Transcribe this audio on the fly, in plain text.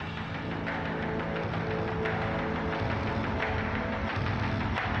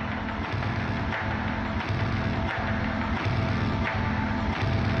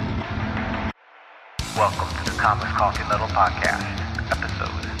Welcome to the Comics Coffee Metal Podcast,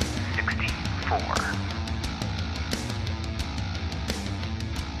 episode 64.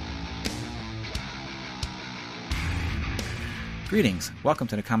 Greetings. Welcome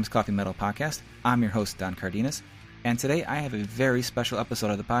to the Comics Coffee Metal Podcast. I'm your host, Don Cardenas, and today I have a very special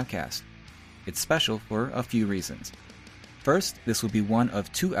episode of the podcast. It's special for a few reasons. First, this will be one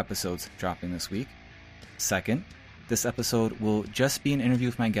of 2 episodes dropping this week. Second, this episode will just be an interview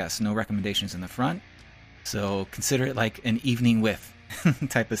with my guests, no recommendations in the front, so consider it like an evening with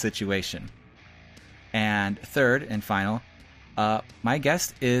type of situation. And third and final, my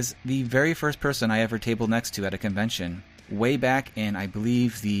guest is the very first person I ever tabled next to at a convention, way back in, I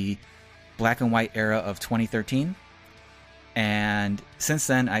believe, the black and white era of 2013. And since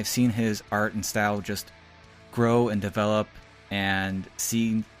then, I've seen his art and style just grow and develop, and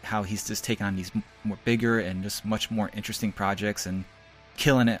seeing how he's just taken on these more bigger and just much more interesting projects and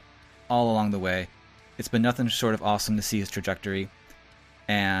killing it all along the way. It's been nothing short of awesome to see his trajectory.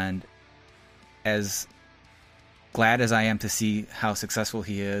 And as glad as I am to see how successful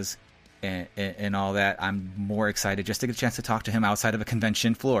he is and all that, I'm more excited just to get a chance to talk to him outside of a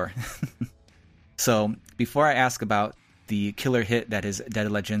convention floor. So before I ask about the killer hit that is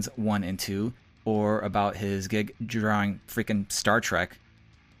Dead Legends 1 and 2, or about his gig drawing freaking Star Trek,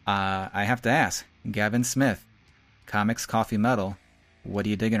 I have to ask, Gavin Smith, Comics Coffee Metal, what are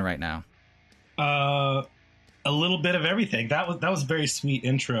you digging right now? A little bit of everything. That was a very sweet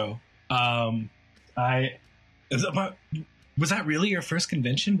intro. Was that really your first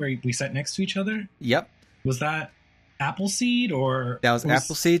convention where we sat next to each other? Yep. Was that Appleseed or? That was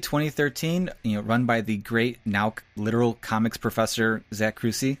Appleseed 2013, run by the great, now literal comics professor, Zach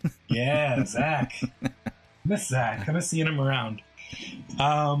Crucy. Yeah, Zach. Miss Zach. Kind of seeing him around.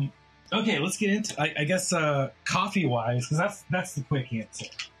 Okay, let's get into, I guess, coffee-wise, because that's the quick answer.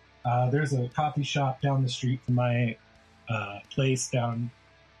 There's a coffee shop down the street from my place down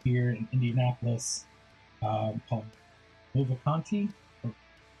here in Indianapolis called Boca Conti.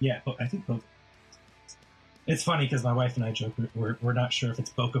 Yeah, I think Boca. It's funny because my wife and I joke we're not sure if it's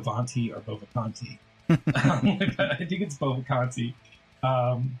Boca Vanti or Boca Conti. I think it's Boca Conti.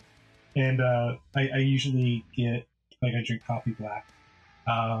 And I usually get, I drink coffee black,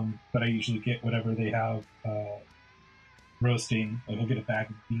 but I usually get whatever they have roasting. I'll get a bag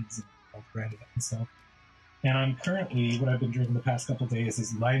of beans and I'll grind it up and stuff. And I'm currently, what I've been drinking the past couple of days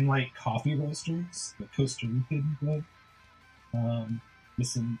is Limelight Coffee Roasters, the Costa Rican blend, with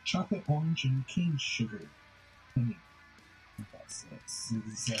some chocolate, orange, and cane sugar.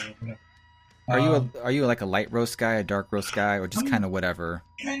 Whatever. Are you like a light roast guy, a dark roast guy, or just kind of whatever?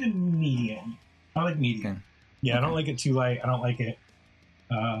 Kind of medium. I like medium. Okay. Yeah, okay. I don't like it too light. I don't like it.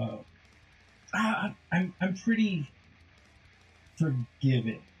 I'm pretty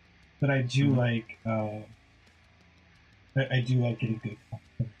forgiving, but I do like. I do like getting good.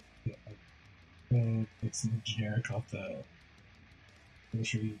 Like some generic off the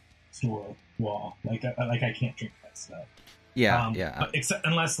grocery store wall. Like I can't drink that stuff. Yeah, yeah. But except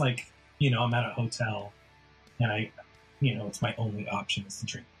unless I'm at a hotel, and it's my only option is to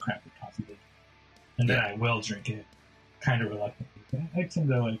drink crappy coffee, and then I will drink it, kind of reluctantly. But I tend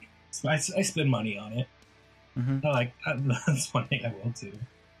to I spend money on it. Mm-hmm. That's one thing I will do.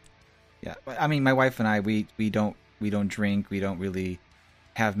 Yeah, I mean, my wife and I, we don't drink. We don't really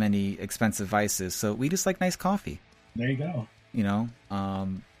have many expensive vices, so we just like nice coffee. There you go.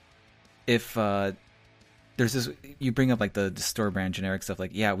 If there's this, you bring up the store brand generic stuff,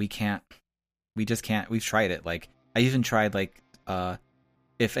 we just can't. We've tried it. I even tried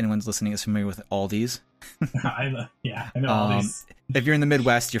if anyone's listening is familiar with Aldi's. I know Aldi's. If you're in the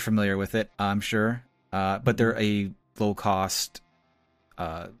Midwest, you're familiar with it, I'm sure. But they're a low cost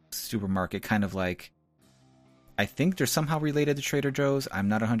supermarket, kind of I think they're somehow related to Trader Joe's. I'm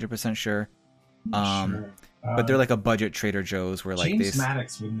not 100% sure. Sure. But they're like a budget Trader Joe's where James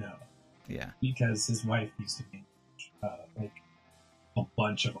Maddox would know. Yeah. Because his wife used to be a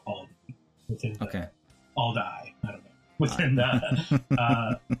bunch of Aldi within the Aldi, I don't know, within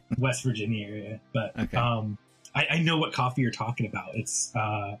the West Virginia area. But I know what coffee you're talking about. It's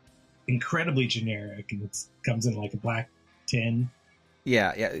incredibly generic, and it comes in a black tin.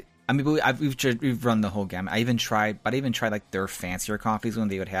 Yeah, yeah. I mean, we've run the whole gamut. I even tried their fancier coffees when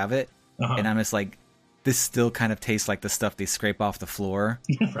they would have it, and I'm just this still kind of tastes like the stuff they scrape off the floor,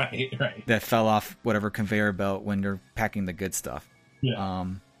 right? That fell off whatever conveyor belt when they're packing the good stuff. Yeah.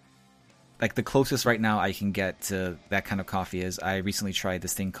 The closest right now I can get to that kind of coffee is I recently tried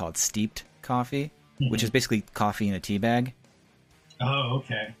this thing called steeped coffee, which is basically coffee in a tea bag. Oh,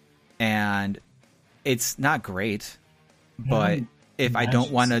 okay. And it's not great, but if I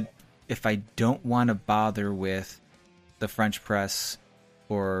don't want to if I don't want to bother with the French press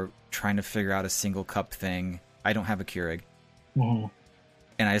or trying to figure out a single cup thing, I don't have a Keurig. Mm-hmm.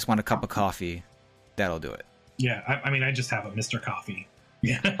 And I just want a cup of coffee, that'll do it. Yeah, I mean, I just have a Mr. Coffee.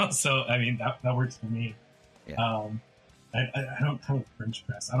 So I mean that works for me. Yeah. I don't have a French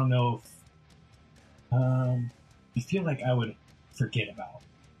press. I don't know if I feel like I would forget about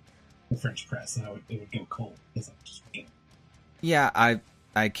the French press and it would go cold because I would just forget. Yeah,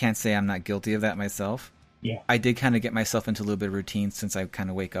 I can't say I'm not guilty of that myself. Yeah. I did kind of get myself into a little bit of routine since I kind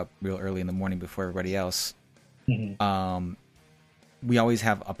of wake up real early in the morning before everybody else. Mm-hmm. We always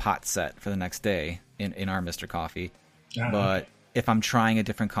have a pot set for the next day in our Mr. Coffee. But okay. if I'm trying a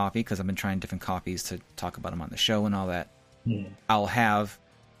different coffee, because I've been trying different coffees to talk about them on the show and all that, I'll have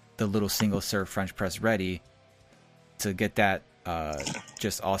the little single serve French press ready to get that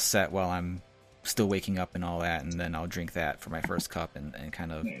just all set while I'm still waking up and all that, and then I'll drink that for my first cup and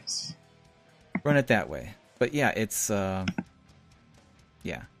kind of Nice. run it that way. But yeah, it's yeah.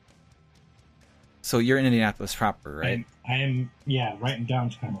 So you're in Indianapolis proper, right? I'm right in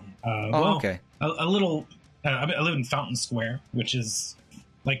downtown. Okay. A little. I live in Fountain Square, which is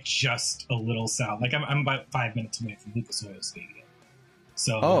like just a little south. Like I'm about 5 minutes away from Lucas Oil Stadium.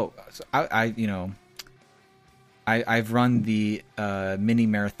 So so I've run the mini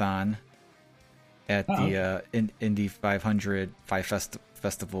marathon at the Indy 500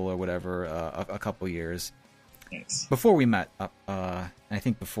 Festival or whatever a couple years nice. before we met. I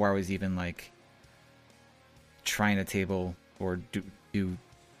think before I was even like trying to table or do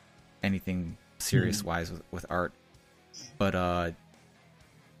anything serious wise with art, but I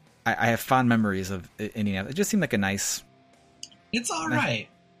have fond memories of Indianapolis. It just seemed like a nice. It's all right.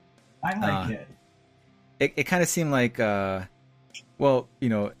 I like it. It kind of seemed like, well, you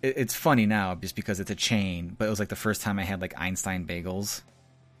know, it's funny now just because it's a chain, but it was like the first time I had like Einstein bagels.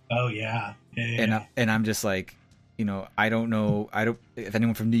 Oh yeah. Yeah. And I'm just like, you know, I don't know if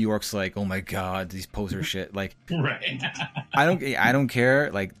anyone from New York's like, oh my god, these poser shit. Like, right. I don't care.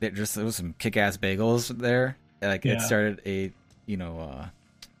 Like, there was some kick-ass bagels there. Like, it started a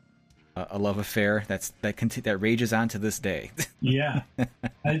love affair that rages on to this day. Yeah.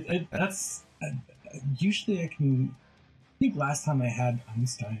 That's usually I think last time I had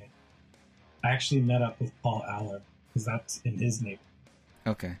Einstein, I actually met up with Paul Aller because that's in his neighborhood.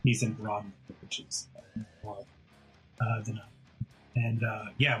 Okay. He's in Broadmoor, which is more than I. And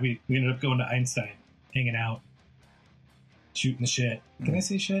we ended up going to Einstein, hanging out, shooting the shit. Can I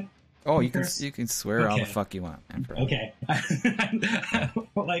say shit? Oh, you can swear all the fuck you want. Okay. I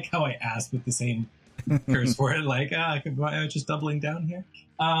don't like how I asked with the same curse word, like, just doubling down here.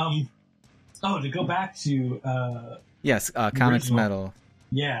 To go back to yes, comics original. metal.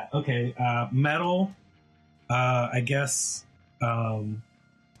 Yeah, okay. Metal, I guess I've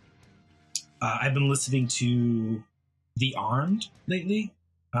been listening to The Armed lately.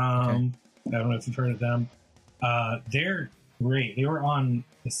 I don't know if you've heard of them. They're great. They were on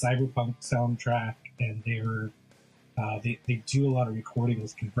the Cyberpunk soundtrack, and they do a lot of recording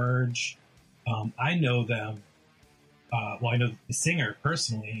with Converge. I know them. I know the singer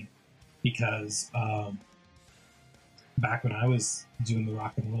personally because back when I was doing the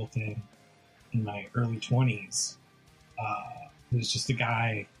rock and roll thing in my early 20s, it was just a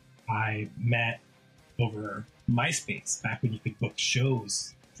guy I met over MySpace back when you could book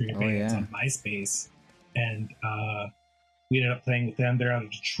shows for your bands on MySpace, and we ended up playing with them. They're out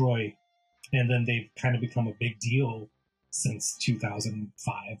of Detroit, and then they've kind of become a big deal since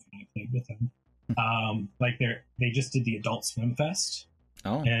 2005 when I played with them. They just did the Adult Swim Fest,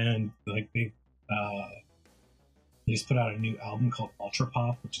 and like they just put out a new album called Ultra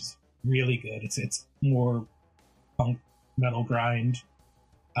Pop, which is really good. It's more punk metal grind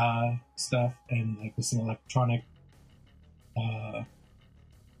stuff, and like with some electronic, a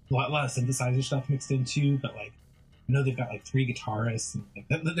lot of synthesizer stuff mixed in too. But like, I know they've got like 3 guitarists, and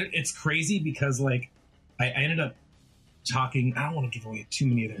it's crazy because like I ended up talking. I don't want to give away too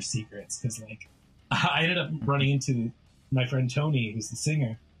many of their secrets because like I ended up running into my friend Tony, who's the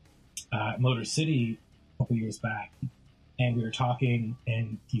singer at Motor City a couple years back, and we were talking,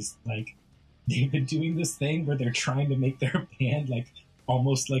 and he's like, they've been doing this thing where they're trying to make their band like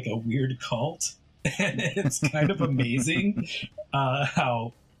almost like a weird cult, and it's kind of amazing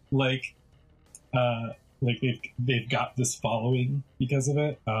how like they've got this following because of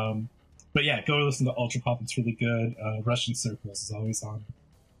it. But yeah, go listen to Ultra Pop. It's really good. Russian Circles is always on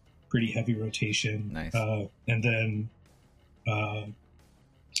pretty heavy rotation. Nice. And then I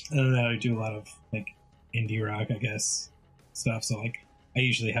do a lot of like indie rock, I guess, stuff. So like I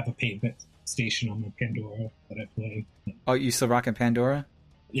usually have a pavement station on my Pandora that I play. Oh, you still rocking Pandora?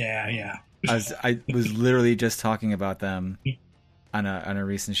 Yeah. I was literally just talking about them on a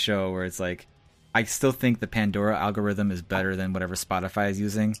recent show where it's like, I still think the Pandora algorithm is better than whatever Spotify is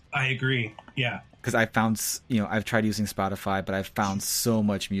using. I agree. Yeah. Because I found, I've tried using Spotify, but I've found so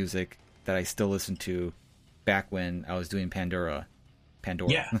much music that I still listen to back when I was doing Pandora.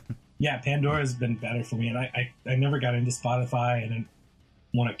 Yeah, Pandora has been better for me, and I never got into Spotify. I didn't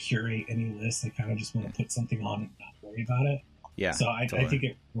want to curate any list. I kind of just want to put something on and not worry about it. Yeah, so I totally. think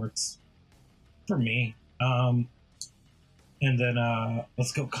it works for me. And then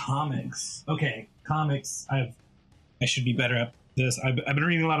let's go comics. Okay, comics. I should be better at this. I've been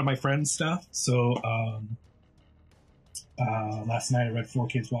reading a lot of my friends' stuff. So last night I read Four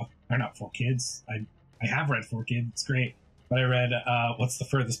Kids Walk. Or not Four Kids. I have read Four Kids. It's great. But I read What's the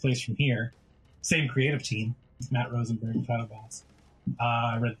Furthest Place from Here? Same creative team. It's Matt Rosenberg and Tyler Bass.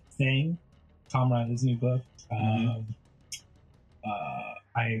 I read The Thing, Tom Riley's new book.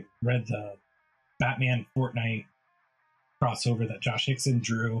 I read the Batman Fortnite crossover that Josh Hickson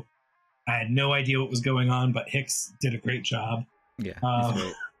drew. I had no idea what was going on, but Hicks did a great job. Yeah, he's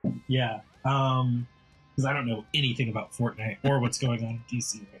great. Yeah. Because I don't know anything about Fortnite or what's going on in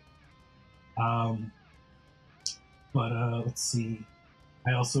DC right now. But let's see.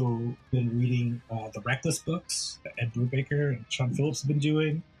 I also been reading the Reckless books that Ed Brubaker and Sean Phillips have been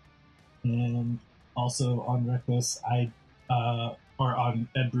doing, and also on Reckless, or on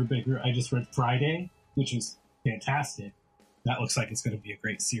Ed Brubaker, I just read Friday, which is fantastic. That looks like it's going to be a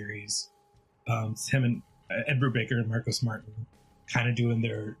great series. It's him and Ed Brubaker and Marcus Martin kind of doing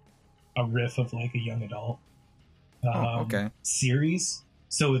a riff of like a young adult series.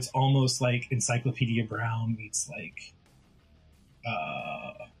 So it's almost like Encyclopedia Brown meets like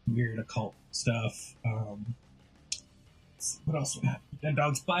weird occult stuff. What else we have? Dead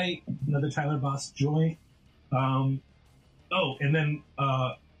Dog's Bite, another Tyler Boss joint. And then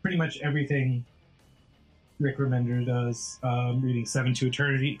pretty much everything Rick Remender does. Reading Seven to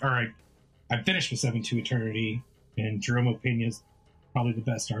Eternity. I finished with Seven to Eternity, and Jerome Opena's probably the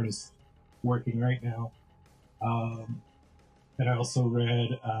best artist working right now. And I also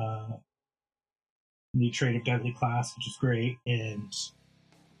read The Trade of Deadly Class, which is great, and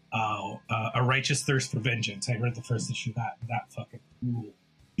A Righteous Thirst for Vengeance. I read the first issue of that, and that fucking ruled.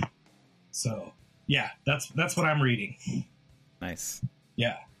 So, yeah, that's what I'm reading. Nice.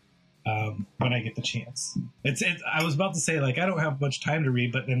 Yeah. When I get the chance. I was about to say, like, I don't have much time to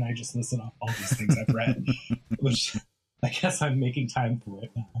read, but then I just listen off all these things I've read, which I guess I'm making time for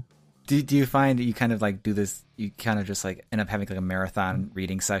it now. Do you find that you kind of like do this, you kind of just like end up having like a marathon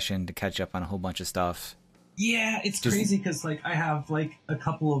reading session to catch up on a whole bunch of stuff? Yeah, it's crazy because like I have like a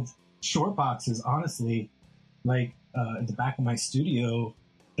couple of short boxes, honestly, like in the back of my studio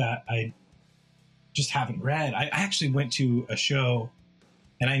that I just haven't read. I actually went to a show,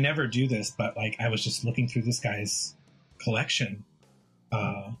 and I never do this, but like I was just looking through this guy's collection,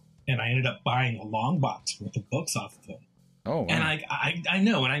 and I ended up buying a long box worth of books off of him. Oh, wow. And I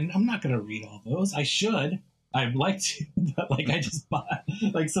know, and I'm not going to read all those. I should. I'd like to, but like I just bought,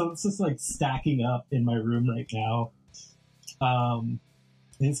 like, so it's just like stacking up in my room right now. And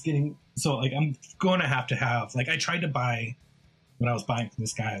it's getting, so like I'm going to have, like I tried to buy, when I was buying from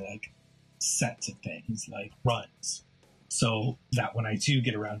this guy, like sets of things, like runs. So that when I do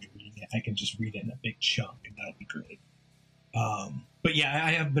get around to reading it, I can just read it in a big chunk, and that'll be great. But yeah,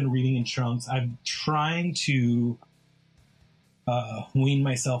 I have been reading in chunks. I'm trying to wean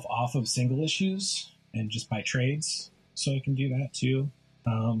myself off of single issues and just buy trades, so I can do that too.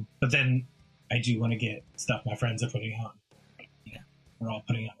 But then I do want to get stuff my friends are putting out. Yeah, we're all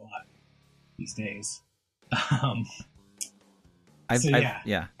putting out a lot these days.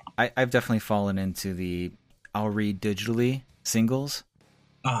 I've definitely fallen into I'll read digitally singles,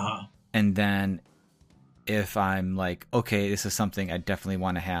 and then if I'm like, okay, this is something I definitely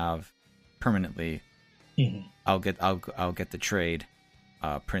want to have permanently, I'll get the trade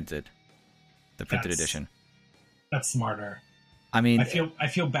printed, the printed edition. That's smarter. I mean, I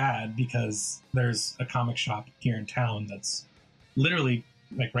feel bad because there's a comic shop here in town that's literally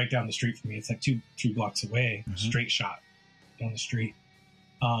like right down the street from me. It's like two blocks away, straight shot down the street.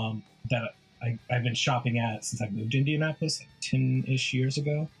 That I've been shopping at since I moved to Indianapolis, like 10-ish years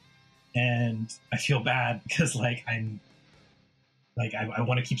ago, and I feel bad because like I'm like I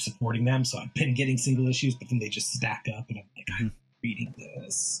want to keep supporting them, so I've been getting single issues, but then they just stack up, and I'm like, I'm reading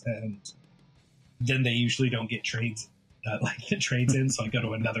this, and then they usually don't get trades, like the trades in, so I go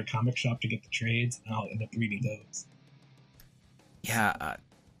to another comic shop to get the trades, and I'll end up reading those. Yeah,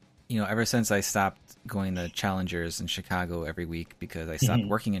 ever since I stopped going to Challengers in Chicago every week because I stopped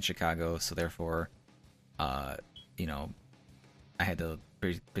working in Chicago, so therefore, I had to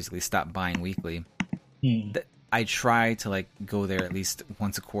basically stopped buying weekly. Hmm. I try to like go there at least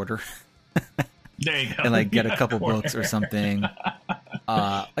once a quarter. There you go. And like get a Yeah, couple quarter. books or something.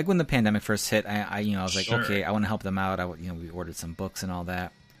 Like when the pandemic first hit, I was like, Sure. okay, I want to help them out. We ordered some books and all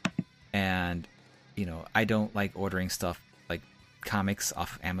that. And, I don't like ordering stuff like comics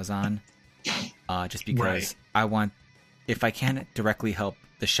off of Amazon, just because Right. I want, if I can directly help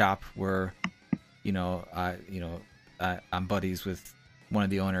the shop where, I'm buddies with one of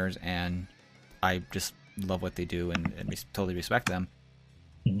the owners and I just love what they do and totally respect them.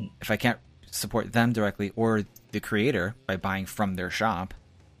 Mhm. If I can't support them directly or the creator by buying from their shop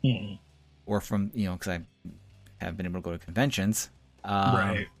Mhm. or from, because I have been able to go to conventions.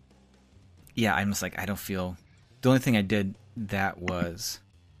 Right. Yeah, I'm just like, I don't feel. The only thing I did that was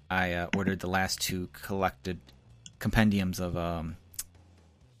I ordered the last 2 collected compendiums of the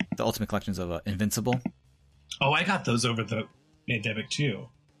Ultimate Collections of Invincible. Oh, I got those over the pandemic too.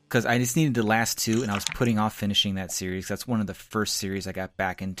 Because I just needed the last 2, and I was putting off finishing that series. That's one of the first series I got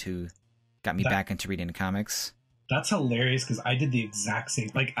back into reading the comics. That's hilarious because I did the exact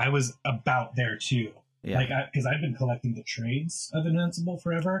same. Like I was about there too. Yeah. Like because I've been collecting the trades of Invincible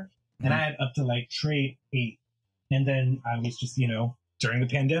forever, and I had up to like trade 8, and then I was just during the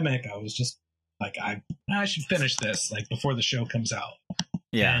pandemic I was just like I should finish this like before the show comes out.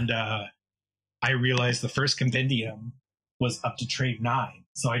 Yeah. And I realized the first compendium was up to trade 9,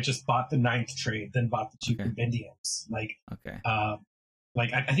 so I just bought the 9th trade, then bought the 2 Okay. compendiums. Like Okay. I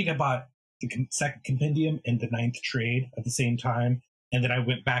think I bought the second compendium and the 9th trade at the same time, and then I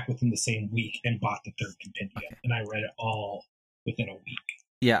went back within the same week and bought the 3rd compendium, and I read it all within a week.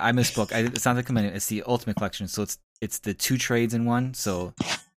 Yeah, I misspoke. It's not the compendium; it's the Ultimate Collection. So it's the 2 trades in one. So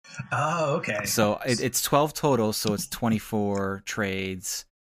Oh, okay. So it's 12 total, so it's 24 trades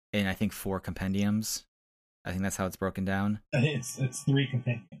and I think 4 compendiums. I think that's how it's broken down. It's 3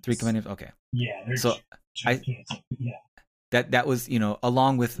 compendiums. 3 compendiums? Okay. Yeah. So yeah. That was,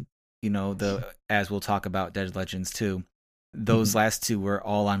 along with, as we'll talk about Dead Legends too, those last 2 were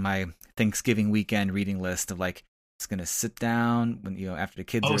all on my Thanksgiving weekend reading list of like, it's going to sit down when, after the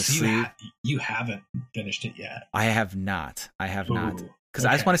kids are so asleep. you haven't finished it yet. I have not. Ooh, Because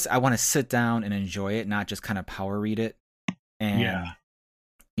I just I want to sit down and enjoy it, not just kind of power read it. And,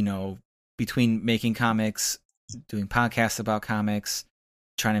 between making comics, doing podcasts about comics,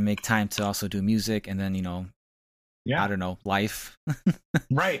 trying to make time to also do music, and then, I don't know, life.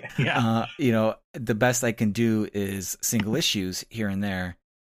 Right. Yeah. The best I can do is single issues here and there.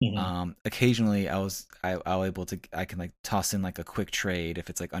 Mm-hmm. Occasionally I can like toss in like a quick trade if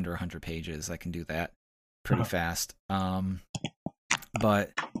it's like under 100 pages. I can do that pretty fast.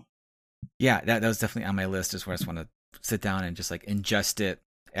 But yeah, that was definitely on my list, is where I just want to sit down and just like ingest it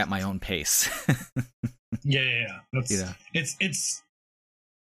at my own pace. Yeah. It's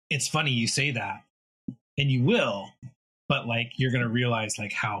funny you say that, and you will, but like you're gonna realize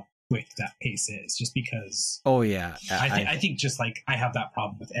like how quick that pace is, just because. Oh yeah, I think just like I have that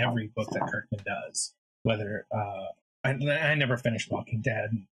problem with every book that Kirkman does. Whether I never finished Walking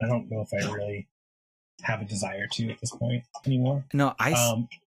Dead. I don't know if I really have a desire to at this point anymore. No,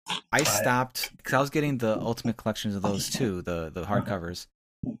 I stopped because I was getting the Ultimate Collections of those too, the hardcovers,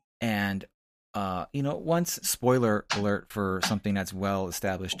 and once, spoiler alert for something that's well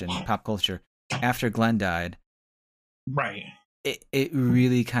established in pop culture, after Glenn died, right, it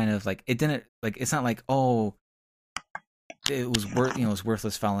really kind of like, it didn't, like, it's not like, oh, it was it was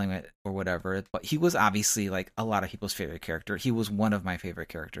worthless following it or whatever, but he was obviously like a lot of people's favorite character. He was one of my favorite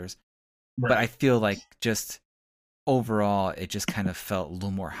characters. right. But I feel like just overall, it just kind of felt a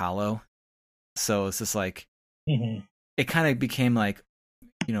little more hollow. So it's just like, it kind of became like,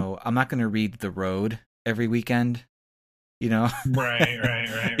 I'm not going to read The Road every weekend,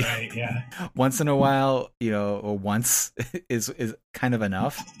 Right. Yeah. Once in a while, or once is kind of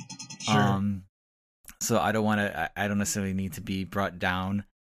enough. Sure. So I don't necessarily need to be brought down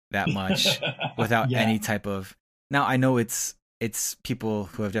that much without any type of. Now I know it's people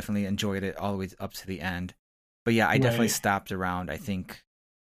who have definitely enjoyed it all the way up to the end, but yeah, I definitely stopped around, I think.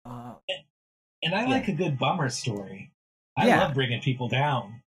 And I like a good bummer story. I love bringing people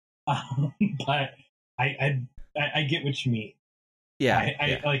down, but I get what you mean. Yeah,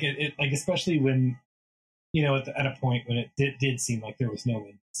 I like it. Like especially when at a point when it did seem like there was no end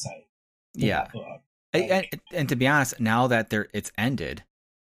in sight. Yeah, and to be honest, now that it's ended,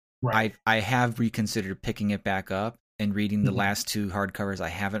 right. I have reconsidered picking it back up and reading the last 2 hardcovers I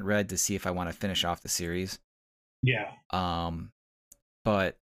haven't read to see if I want to finish off the series. Yeah.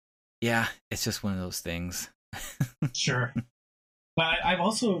 But yeah, it's just one of those things. Sure. But I've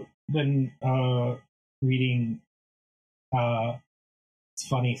also been reading it's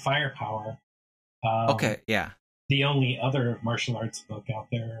funny, Firepower. Okay, yeah. The only other martial arts book out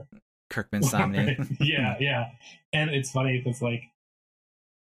there. Kirkman Somni. Yeah. And it's funny because, like,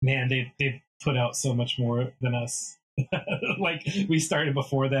 man, they've put out so much more than us. Like, we started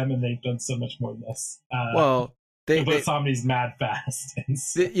before them, and they've done so much more than us. Well, but Somni's mad fast. And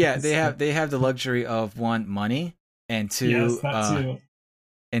so, they have the luxury of, one, money, and two, yes, that too.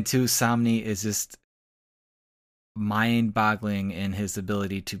 And two, Somni is just mind-boggling in his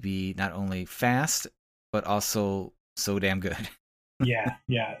ability to be not only fast but also so damn good. yeah.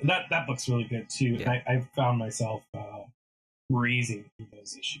 That book's really good too. Yeah. I found myself raising through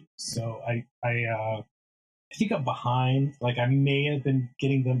those issues. So I think I'm behind. Like, I may have been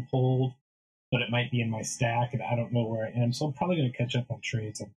getting them pulled, but it might be in my stack, and I don't know where I am. So I'm probably going to catch up on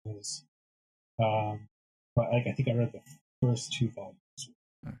trades on those. But like, I think I read the first 2 volumes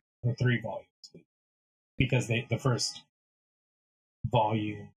or 3 volumes, because the first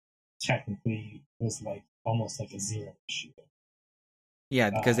volume technically was like almost like a 0 issue.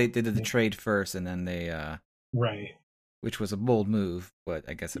 Yeah, because they did the trade first, and then they right, which was a bold move, but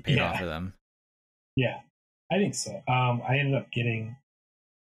I guess it paid off for them. Yeah, I think so. I ended up getting,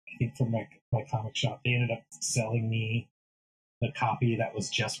 I think from my comic shop, they ended up selling me the copy that was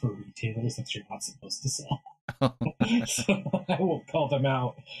just for retailers that you're not supposed to sell. So I won't call them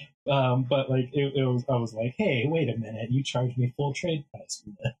out. But like, it was, I was like, hey, wait a minute, you charged me full trade price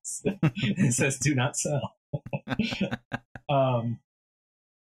for this. It says do not sell.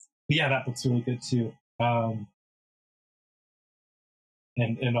 Yeah, that book's really good too. And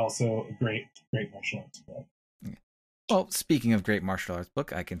also a great martial arts book. Well, speaking of great martial arts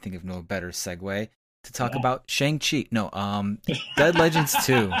book, I can think of no better segue to talk about Shang-Chi. No, Dead Legends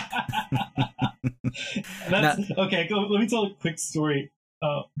 2. Okay, let me tell a quick story.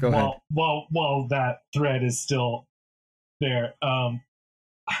 Go ahead. While that thread is still there, I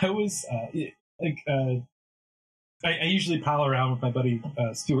was I usually pal around with my buddy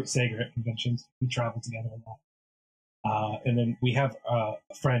Stuart Sager at conventions. We travel together a lot, and then we have a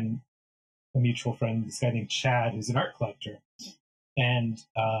friend, a mutual friend, this guy named Chad, who's an art collector, and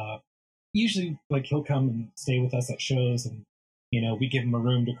usually, like, he'll come and stay with us at shows, and we give him a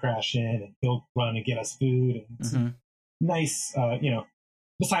room to crash in, and he'll run and get us food, and it's nice.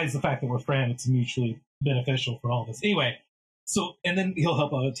 Besides the fact that we're friends, it's mutually beneficial for all of us. Anyway, so, and then he'll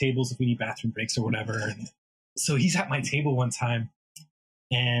help out at tables if we need bathroom breaks or whatever. And so he's at my table one time,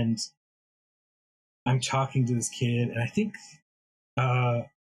 and I'm talking to this kid, and I think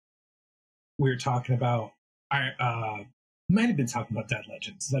we were talking about might have been talking about Dead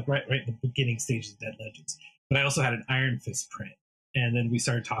Legends, like right in the beginning stages of Dead Legends. But I also had an Iron Fist print, and then we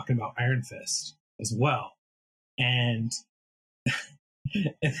started talking about Iron Fist as well. And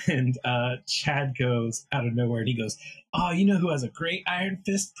and Chad goes out of nowhere, and he goes, "Oh, you know who has a great Iron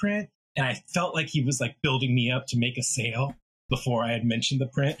Fist print?" And I felt like he was like building me up to make a sale before I had mentioned the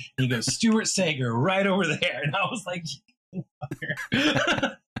print. And he goes, "Stuart Sager, right over there." And I was like,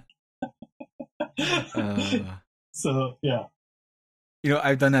 so yeah,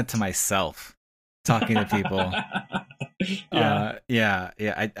 I've done that to myself, talking to people. Yeah.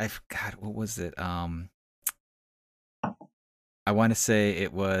 I God, what was it? I want to say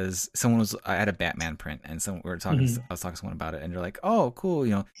it was I had a Batman print, and I was talking to someone about it, and they're like, "Oh, cool,"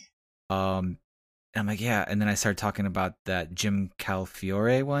 and I'm like, "Yeah," and then I started talking about that Jim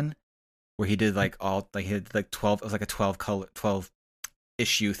Calafiore one, where he did like he had like 12. It was like a 12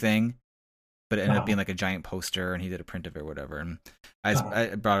 issue thing, but it ended up being like a giant poster, and he did a print of it or whatever. And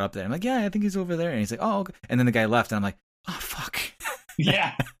I brought it up there. I'm like, "Yeah, I think he's over there," and he's like, "Oh," okay. And then the guy left, and I'm like, "Oh, fuck."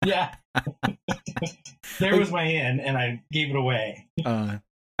 Yeah. There was my in, and I gave it away.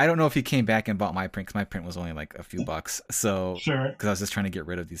 I don't know if he came back and bought my print, because my print was only like a few bucks. So, sure, because I was just trying to get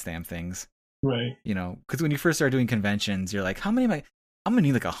rid of these damn things. Right. Because when you first start doing conventions, you're like, how many am I'm going to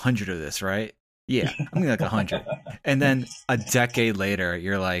need like 100 of this, right? Yeah, I'm going to need like 100. And then a decade later,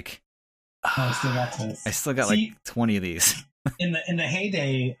 you're like, I still got this. I still got like 20 of these. in the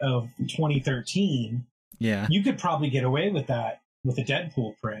heyday of 2013, yeah, you could probably get away with that with a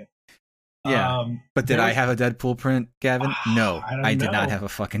Deadpool print. Yeah, but did I have a Deadpool print, Gavin? No, I did not have a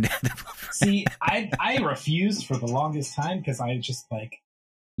fucking Deadpool print. See, I refused for the longest time, because I just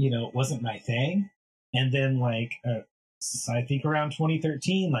it wasn't my thing. And then I think around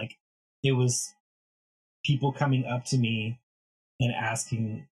 2013, it was people coming up to me and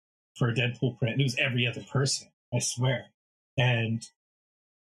asking for a Deadpool print. It was every other person, I swear. And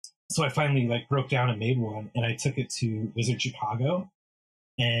so I finally broke down and made one, and I took it to Wizard Chicago,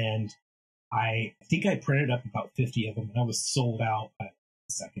 and I think I printed up about 50 of them, and I was sold out by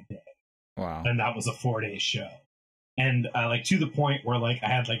the second day. Wow. And that was a 4-day show. and like to the point where like I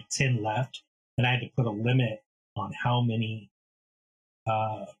had like 10 left, and I had to put a limit on how many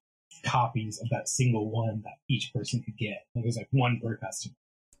uh, copies of that single one that each person could get. It was like one per customer.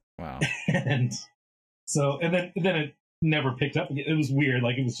 Wow. And so, and then it never picked up. It was weird.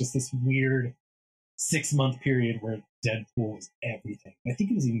 Like it was just this weird 6-month period where Deadpool was everything. I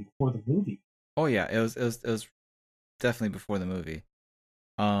think it was even before the movie. Oh yeah, it was definitely before the movie.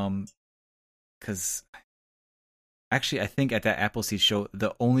 Because actually, I think at that Appleseed show,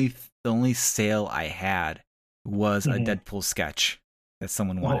 the only sale I had was a Deadpool sketch that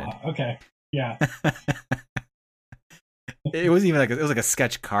someone wanted. Oh, okay, yeah. It wasn't even like it was like a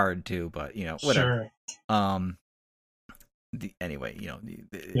sketch card too, but whatever. Sure. Anyway,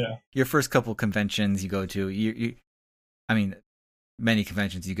 Yeah. Your first couple conventions you go to, I mean, many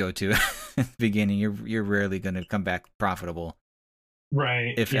conventions you go to at the beginning, you're rarely going to come back profitable,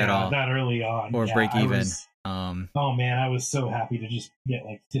 right? If at all, that early on, or break even. Oh man, I was so happy to just get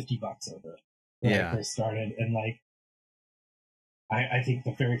like $50 over it when I first started, and like, I think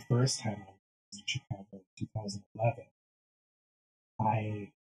the very first time I was in Chicago, 2011, I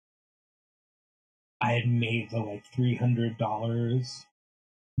had made the like $300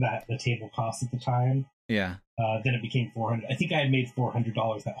 that the table cost at the time. Yeah. Then it became $400. I think I had made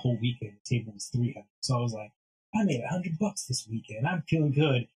 $400 that whole weekend. The table was $300. So I was like, I made $100 this weekend. I'm feeling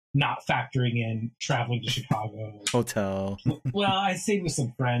good. Not factoring in traveling to Chicago, hotel. Well, I stayed with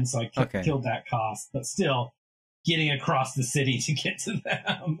some friends, so I killed that cost. But still, getting across the city to get to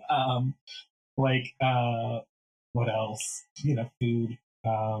them. What else? Food.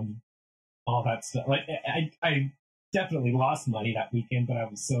 All that stuff. Like I definitely lost money that weekend, but I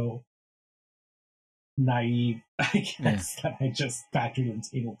was so naive, I guess, that I just factored in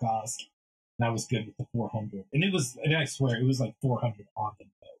table cost, and I was good with the 400. And I swear it was like 400 on the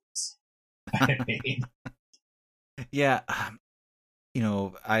nose I had made. Yeah, I'm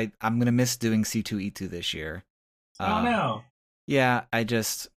gonna miss doing C2E2 this year. Oh no. Yeah, I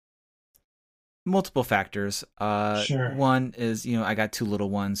just multiple factors. Sure. One is I got 2 little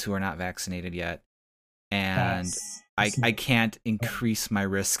ones who are not vaccinated yet, and I can't increase my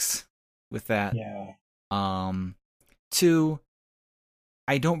risks with that. Yeah. 2,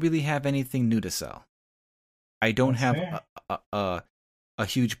 I don't really have anything new to sell. I don't have a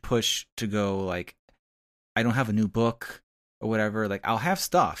huge push to go, like, I don't have a new book or whatever. Like, I'll have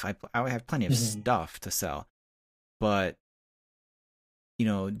stuff. I have plenty of stuff to sell. But,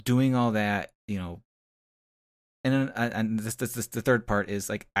 doing all that, and then this the third part is,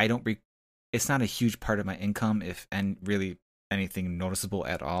 like, it's not a huge part of my income, if and really anything noticeable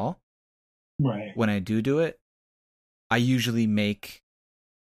at all. Right. When I do it, I usually,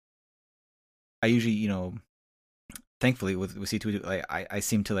 thankfully with C2, like I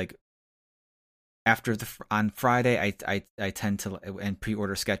seem to, like, after on Friday I tend to, and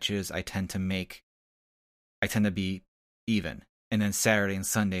pre-order sketches, I tend to be even, and then Saturday and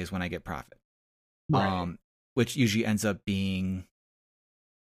Sunday is when I get profit. Right. Which usually ends up being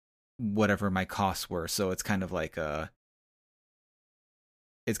whatever my costs were. So it's kind of like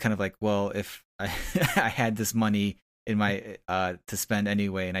well, if I I had this money in my to spend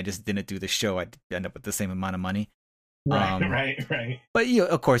anyway, and I just didn't do the show, I'd end up with the same amount of money. Right. But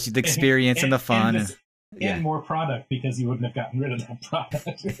of course, the experience and the fun, and more product, because you wouldn't have gotten rid of that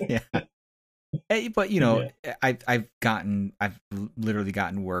product. Yeah. But I've literally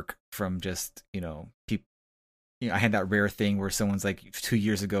gotten work from just people. I had that rare thing where someone's like 2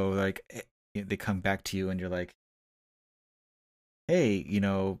 years ago, like, they come back to you and you're like, hey, we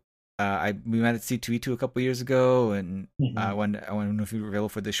met at C2E2 a couple years ago, and I want to know if you were available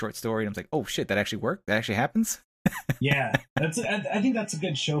for this short story. And I'm like, oh shit, that actually worked. That actually happens. Yeah, I think that's a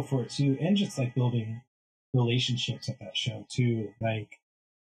good show for it too, and just like building relationships at that show too. Like,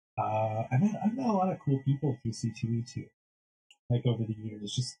 I've met a lot of cool people through C2E2, like, over the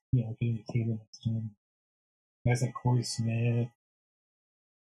years. Just getting a table next to them. Guys like Corey Smith,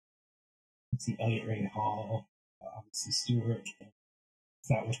 let's see, Elliot Ray Hall, obviously Stewart.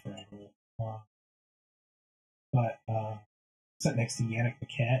 That was forever. But sat next to Yannick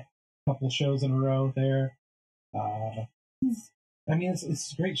Paquette a couple shows in a row there. I mean,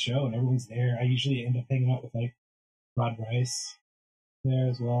 it's a great show, and everyone's there. I usually end up hanging out with, like, Rod Rice there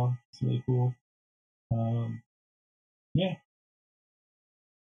as well. It's really cool. Yeah,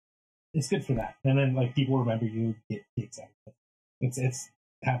 it's good for that. And then, like, people remember you, get gigs out of it. It's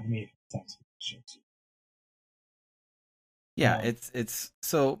happened to me a couple times with the show too. Yeah, it's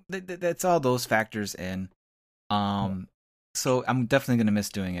so that's all those factors in. So I'm definitely gonna miss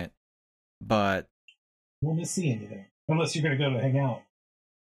doing it, but we'll miss seeing you there, unless you're gonna go to hang out.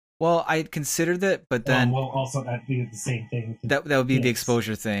 Well, I considered it, but then also that'd be the same thing. That would be the Yes.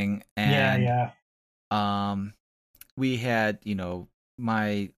 exposure thing, and Yeah. we had,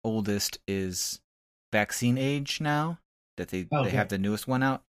 my oldest is vaccine age now that they have the newest one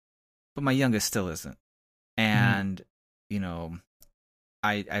out, but my youngest still isn't, and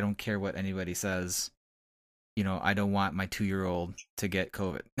I don't care what anybody says. I don't want my 2-year-old to get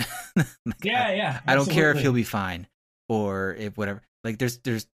COVID. I don't care if he'll be fine or if whatever. Like there's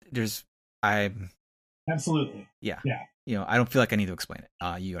absolutely. Yeah. I don't feel like I need to explain it.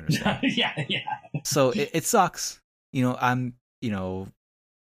 You understand? Yeah. So it sucks. I'm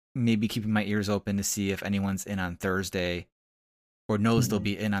maybe keeping my ears open to see if anyone's in on Thursday or knows they'll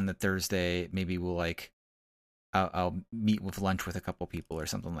be in on the Thursday. Maybe we'll I'll meet with lunch with a couple people or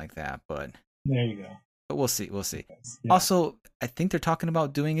something like that. But there you go. But we'll see. Yeah. Also, I think they're talking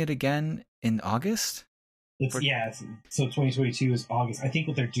about doing it again in August. So 2022 is August. I think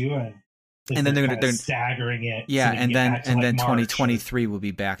what they're doing. And then they're staggering it. Yeah, so and then 2023 or... will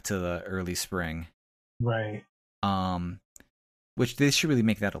be back to the early spring. Right. Which they should really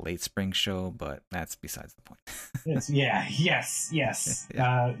make that a late spring show, but that's besides the point. Yes.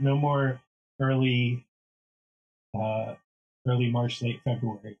 Yeah. No more early March, late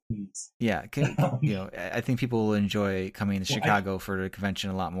February, please. Yeah, I think people will enjoy coming to Chicago for the convention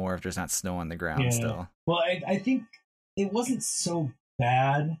a lot more if there's not snow on the ground still. Well, I think it wasn't so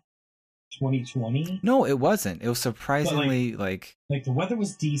bad 2020. No, it wasn't. It was surprisingly like the weather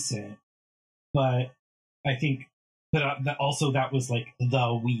was decent, but I think that also that was like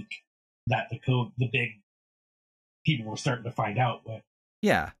the week that the big people were starting to find out what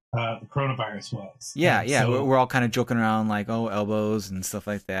the coronavirus was. Yeah. So, we're all kind of joking around like, oh, elbows and stuff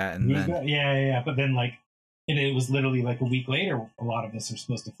like that, and then but then and it was literally like a week later. A lot of us are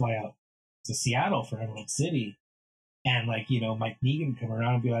supposed to fly out to Seattle for Emerald City. And Mike Negan come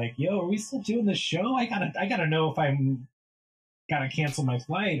around and be like, "Yo, are we still doing this show? I gotta know if I'm gotta cancel my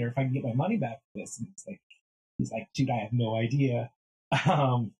flight or if I can get my money back for this." And he's like, "Dude, I have no idea."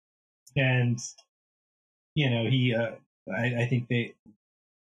 And he, I think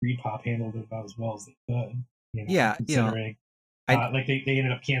Repop handled it about as well as they could. Considering, they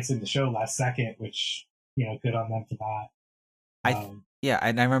ended up canceling the show last second, which good on them for that.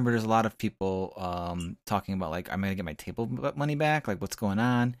 And I remember there's a lot of people talking about like, I'm gonna get my table money back, like what's going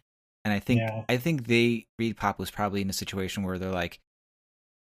on, and I think Repop was probably in a situation where they're like,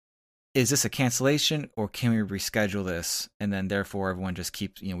 is this a cancellation or can we reschedule this, and then therefore everyone just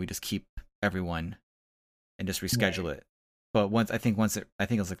keeps we just keep everyone and just reschedule it. But once it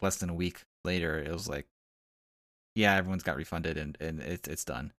was like less than a week later, it was like, yeah, everyone's got refunded and it's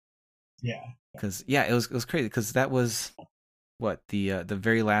done. Yeah, because it was crazy because that was the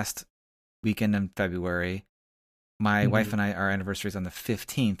very last weekend in February. My wife and our anniversary is on the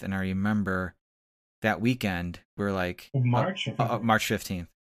 15th, and I remember that weekend we're like March 15th.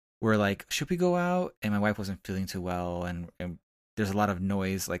 We're like, should we go out? And my wife wasn't feeling too well, and there's a lot of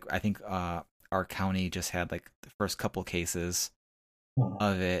noise. Like I think our county just had like the first couple cases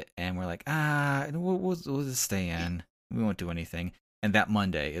of it, and we're like, we'll just stay in. We won't do anything. And that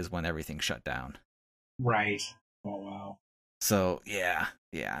Monday is when everything shut down. Right. Oh wow. So yeah,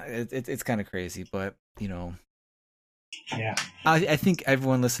 it's kind of crazy, but yeah. I think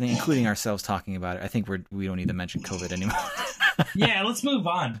everyone listening, including ourselves, talking about it, I think we don't need to mention COVID anymore. Yeah, let's move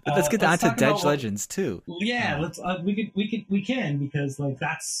on. But let's get on to Dead Legends too. Yeah, let's. We can because like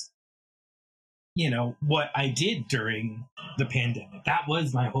that's what I did during the pandemic. That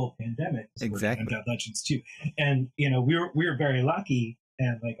was my whole pandemic. Exactly. Dead Legends too, and we were very lucky,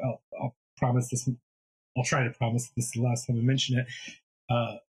 and like I'll promise this. I'll try to promise this is the last time I mention it.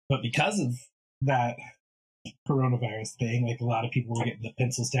 But because of that coronavirus thing, like a lot of people were getting the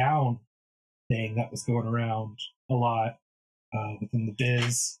pencils down thing that was going around a lot within the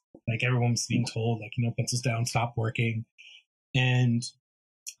biz. Like everyone was being told, like, pencils down, stop working. And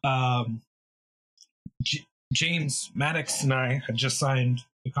James Maddox and I had just signed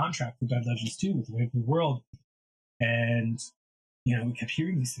the contract for Dead Legends 2 with Wave of the World. And, we kept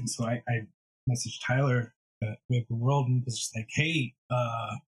hearing these things. So I messaged Tyler at Wave of the World and was just like, hey,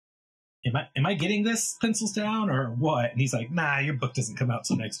 am I getting this pencils down or what? And he's like, nah, your book doesn't come out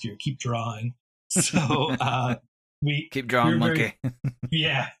till next year. Keep drawing. So we keep drawing, monkey.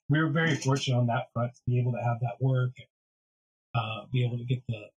 We were very fortunate on that front to be able to have that work, be able to get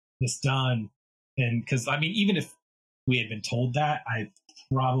this done. And because even if we had been told that, I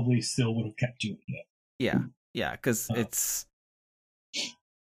probably still would have kept doing it. Yeah, because it's.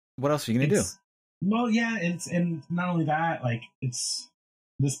 What else are you gonna do? Well, yeah, and not only that, like this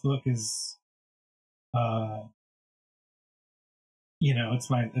book is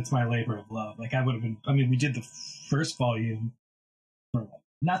it's my labor of love. Like I would have been. I mean, we did the first volume for like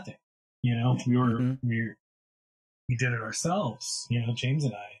nothing. We did it ourselves. James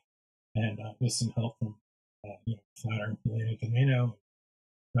and I, and with some help from Flat Earth Related Tomato,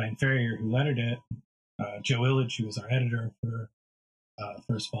 Ryan Ferrier, who lettered it, Joe Illich, who was our editor for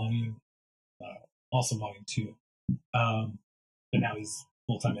first volume, also volume 2. But now he's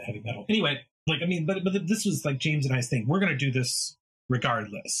full time at Heavy Metal. Anyway, but this was like James and I's thing. We're going to do this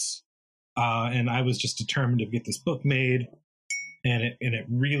regardless. And I was just determined to get this book made, and it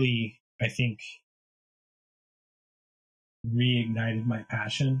really, I think, reignited my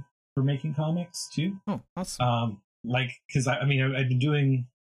passion for making comics too. Oh, awesome! Because I've been doing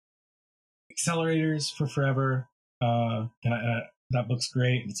accelerators for forever, and that book's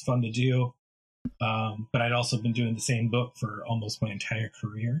great and it's fun to do. But I'd also been doing the same book for almost my entire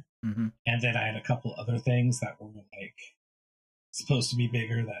career, and then I had a couple other things that were like supposed to be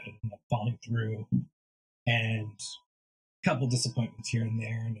bigger that ended up falling through, and a couple disappointments here and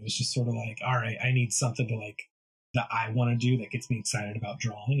there, and it was just sort of like, all right, I need something to like that I want to do that gets me excited about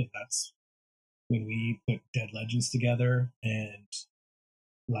drawing, and that's when we put Dead Legends together, and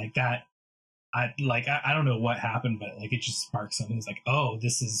like that, I don't know what happened, but like it just sparked something. It's like, oh,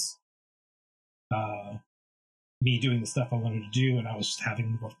 this is me doing the stuff I wanted to do, and I was just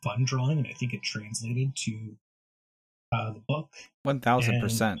having more fun drawing, and I think it translated to the book.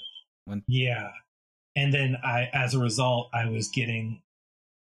 1000%. Yeah, and then as a result, I was getting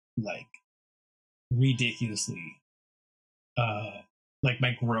like ridiculously like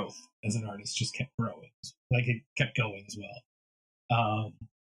my growth as an artist just kept growing, like it kept going as well,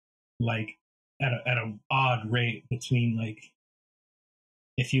 like at an odd rate between, like,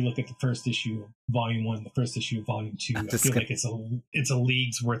 if you look at the first issue of volume 1, the first issue of volume 2, I feel like it's a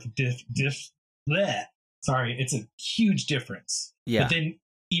league's worth of sorry, it's a huge difference. Yeah. But then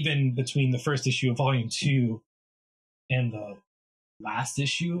even between the first issue of volume 2 and the last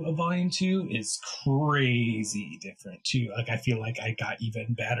issue of volume 2 is crazy different too. Like I feel like I got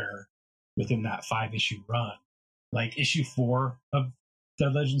even better within that 5-issue run. Like issue 4 of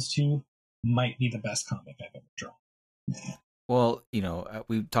Dead Legends 2 might be the best comic I've ever drawn. Well,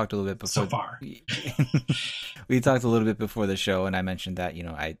 we talked a little bit before. So far. We talked a little bit before the show, and I mentioned that,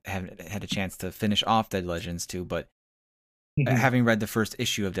 I haven't had a chance to finish off Dead Legends 2, but having read the first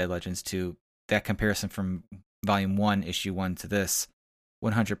issue of Dead Legends 2, that comparison from volume 1, issue 1 to this,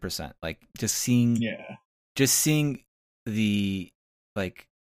 100%. Like just seeing the like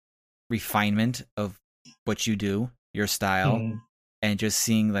refinement of what you do, your style, and just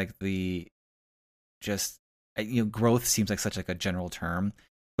seeing like the growth seems like such like a general term,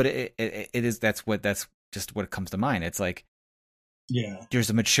 but it is that's just what comes to mind. It's like, yeah, there's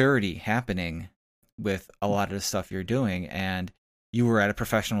a maturity happening with a lot of the stuff you're doing, and you were at a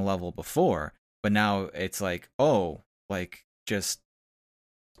professional level before, but now it's like, oh, like just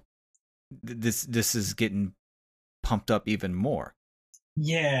this is getting pumped up even more.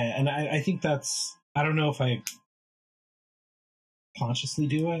 Yeah, and I think that's, I don't know if I consciously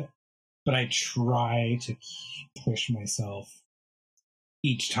do it, but I try to push myself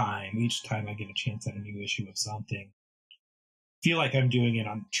each time I get a chance at a new issue of something. Feel like I'm doing it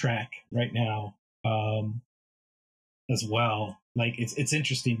on Trek right now, as well. Like it's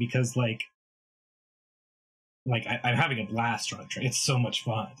interesting because like I'm having a blast on Trek. It's so much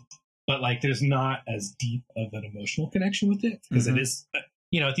fun, but like there's not as deep of an emotional connection with it because it is, at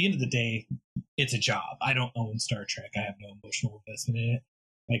the end of the day, it's a job. I don't own Star Trek. I have no emotional investment in it.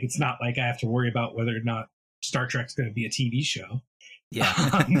 Like it's not like I have to worry about whether or not Star Trek's going to be a TV show. Yeah.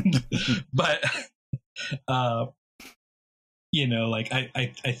 But like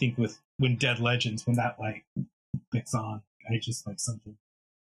I think when Dead Legends, when that like clicks on, I just like something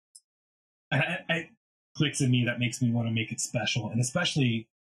I clicks in me that makes me want to make it special, and especially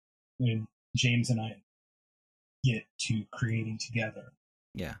when James and I get to creating together.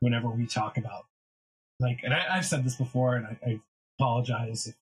 Yeah. Whenever we talk about like, and I've said this before, and I apologize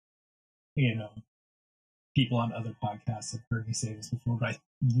if people on other podcasts have heard me say this before, but I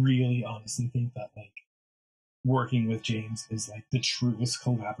really honestly think that like working with James is like the truest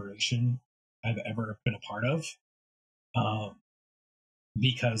collaboration I've ever been a part of.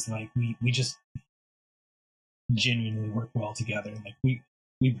 Because like we just genuinely work well together. Like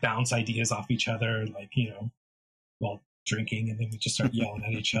we bounce ideas off each other, like, while drinking, and then we just start yelling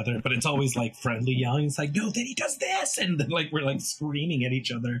at each other. But it's always like friendly yelling. It's like, no, then he does this, and then like we're like screaming at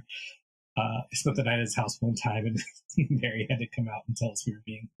each other. I spent the night at his house one time, and Mary had to come out and tell us we were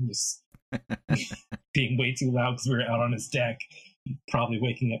being way too loud because we were out on his deck, probably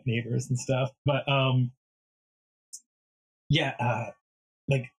waking up neighbors and stuff. But yeah,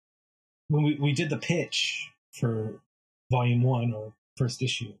 like when we did the pitch for volume 1 or first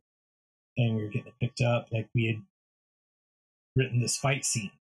issue, and we were getting it picked up, like we had written this fight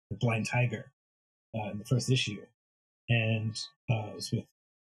scene for Blind Tiger in the first issue, and it was with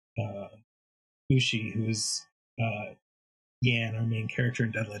Ushi, who's Yan, our main character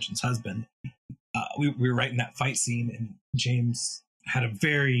in Dead Legend's husband. We were writing that fight scene, and James had a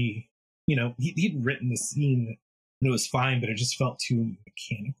very, he'd written the scene and it was fine, but it just felt too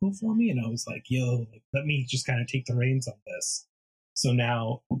mechanical for me. And I was like, yo, like, let me just kind of take the reins on this. So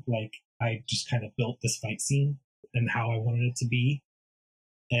now, like, I just kind of built this fight scene and how I wanted it to be.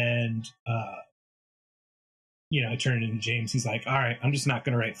 And, I turned into James. He's like, all right, I'm just not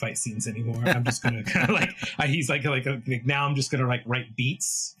going to write fight scenes anymore. I'm just going to kind of he's like, now I'm just going to like write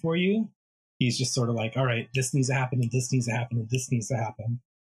beats for you. He's just sort of like, all right, this needs to happen and this needs to happen and this needs to happen.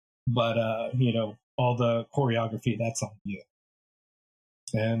 But, all the choreography, that's on you.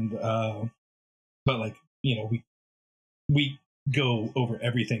 And, but like, we go over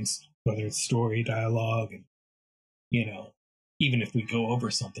everything, whether it's story, dialogue, and, even if we go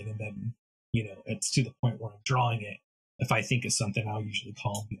over something and then, it's to the point where I'm drawing it. If I think of something, I'll usually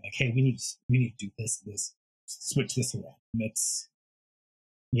call and be like, hey, we need to do this, switch this around. And it's,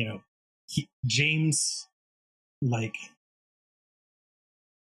 James, like,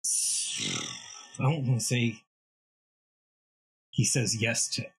 I don't want to say he says yes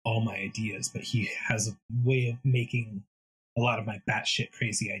to all my ideas, but he has a way of making a lot of my batshit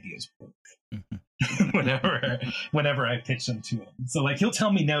crazy ideas work. whenever I pitch them to him. So like he'll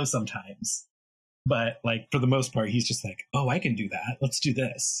tell me no sometimes, but like for the most part, he's just like, oh, I can do that. Let's do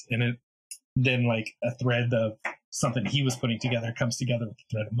this. And then like a thread of something he was putting together comes together with the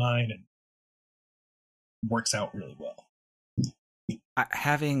thread of mine and works out really well.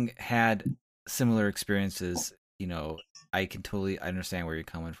 Having had similar experiences, I can totally understand where you're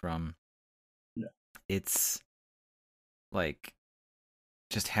coming from. Yeah. It's like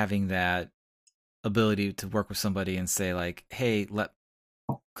just having that ability to work with somebody and say like, hey,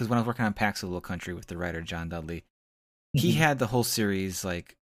 because when I was working on Pax of Little Country with the writer John Dudley, he had the whole series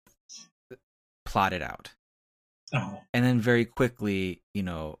like plotted out. Oh. And then very quickly,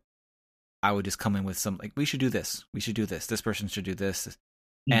 I would just come in with some like, we should do this, this person should do this.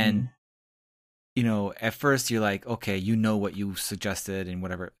 And at first you're like, okay, what you suggested and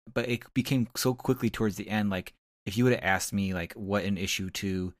whatever, but it became so quickly towards the end, like if you would have asked me like what in issue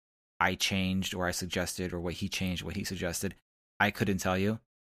 2 I changed or I suggested or what he changed, what he suggested, I couldn't tell you.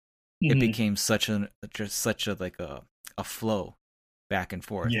 It became such a like a flow back and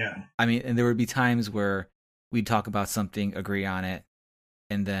forth. Yeah. I mean, and there would be times where we'd talk about something, agree on it,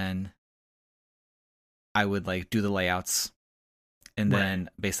 and then I would like do the layouts, and then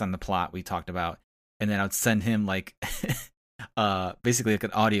based on the plot we talked about, and then I would send him like basically like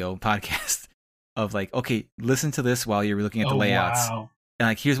an audio podcast of like, okay, listen to this while you're looking at the layouts. Wow. And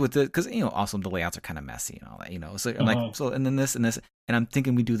like, here's what because also the layouts are kind of messy and all that, So I'm like, so and then this and this, and I'm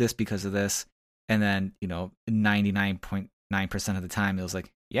thinking we do this because of this, and then 99.9% of the time it was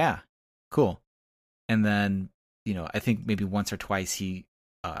like, yeah, cool. And then I think maybe once or twice he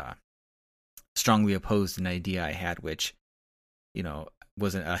strongly opposed an idea I had, which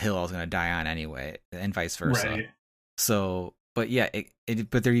wasn't a hill I was going to die on anyway, and vice versa. Right. So. But yeah,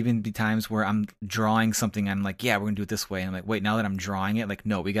 but there even be times where I'm drawing something and I'm like, yeah, we're going to do it this way. And I'm like, wait, now that I'm drawing it, like,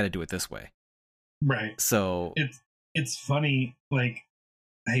 no, we got to do it this way. Right. So it's funny, like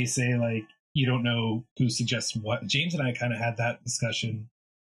how you say, like, you don't know who suggests what. James and I kind of had that discussion.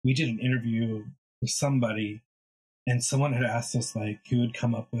 We did an interview with somebody and someone had asked us like who would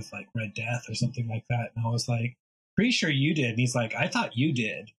come up with like Red Death or something like that. And I was like, pretty sure you did. And he's like, I thought you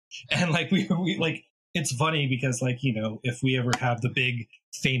did. And like, we like, it's funny because like, if we ever have the big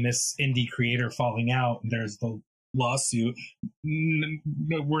famous indie creator falling out and there's the lawsuit,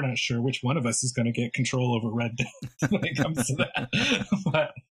 we're not sure which one of us is going to get control over Red Death when it comes to that.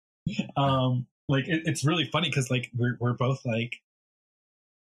 But like it's really funny because like we're both like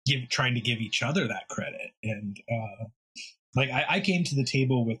trying to give each other that credit. And like I came to the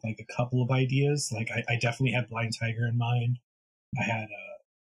table with like a couple of ideas. Like I definitely had Blind Tiger in mind. I had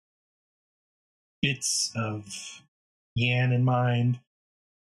bits of Yan in mind.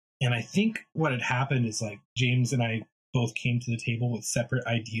 And I think what had happened is like James and I both came to the table with separate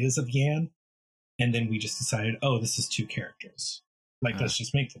ideas of Yan. And then we just decided, oh, this is 2 characters. Like, let's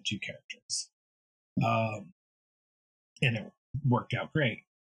just make them 2 characters. And it worked out great.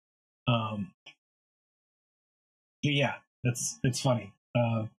 But yeah, it's funny.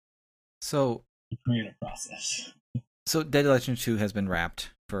 So the creative process. So Dead Legend 2 has been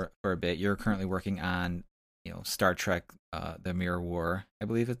wrapped for a bit. You're currently working on Star Trek, the Mirror War, I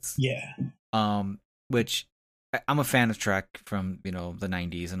believe it's. Yeah. Which I'm a fan of Trek from the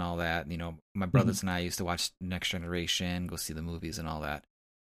 90s and all that. My brothers and I used to watch Next Generation, go see the movies and all that.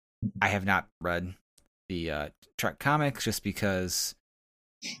 I have not read the Trek comics just because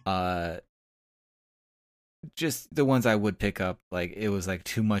just the ones I would pick up, like it was like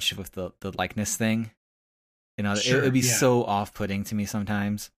too much with the likeness thing. Sure, it would be so off-putting to me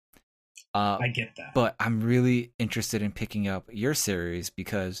sometimes. I get that. But I'm really interested in picking up your series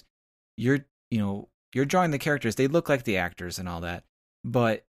because you're drawing the characters. They look like the actors and all that,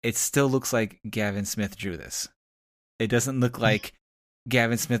 but it still looks like Gavin Smith drew this. It doesn't look like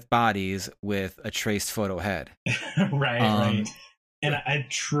Gavin Smith bodies with a traced photo head. Right. And I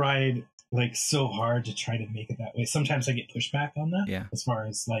tried like so hard to try to make it that way. Sometimes I get pushback on that. Yeah. As far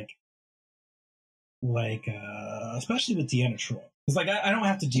as like especially with Deanna Troi. Because like I don't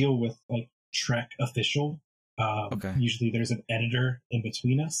have to deal with like Trek official. Okay. Usually there's an editor in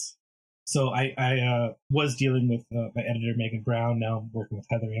between us. So I was dealing with my editor Megan Brown. Now I'm working with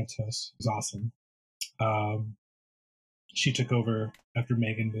Heather Antos, who's awesome. She took over after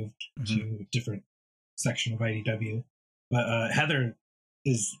Megan moved to a different section of IDW. But Heather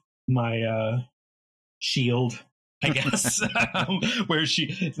is my shield, I guess, where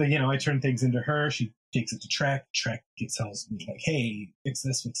she, I turn things into her. She takes it to Trek. Trek tells me like, "Hey, fix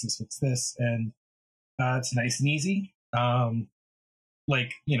this, fix this, fix this," and it's nice and easy. Every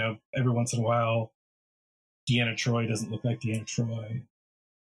once in a while, Deanna Troi doesn't look like Deanna Troi.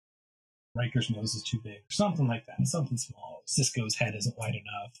 Riker's nose is too big, or something like that. Something small. Cisco's head isn't wide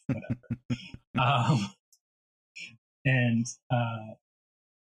enough. Whatever. And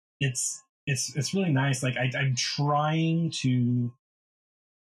it's really nice. Like I'm trying to.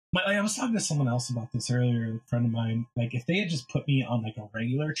 I was talking to someone else about this earlier. A friend of mine. Like if they had just put me on like a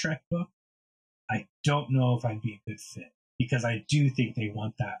regular Trek book, I don't know if I'd be a good fit because I do think they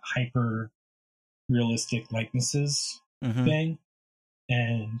want that hyper realistic likenesses thing,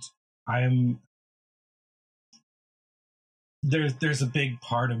 and there's a big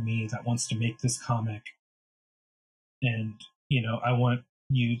part of me that wants to make this comic, and I want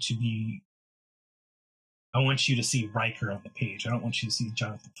you to see Riker on the page. I don't want you to see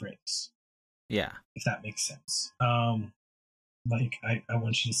Jonathan Frakes. Yeah, if that makes sense. I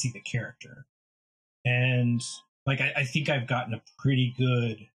want you to see the character, and I think I've gotten a pretty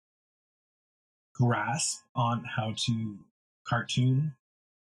good grasp on how to cartoon,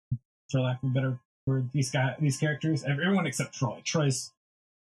 for lack of a better word, these characters. Everyone except Troy. Troy's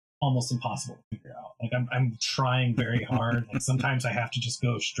almost impossible to figure out. Like I'm trying very hard. Like sometimes I have to just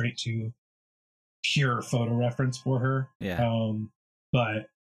go straight to pure photo reference for her. Yeah. But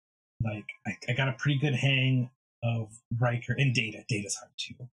like I got a pretty good hang of Riker and Data. Data's hard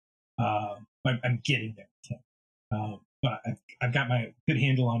too. I'm getting there. But I've got my good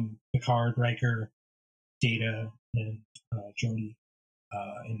handle on Picard, Riker, Data, and Jodie,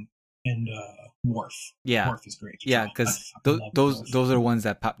 and Worf. Yeah, Worf is great. Yeah, because those are the ones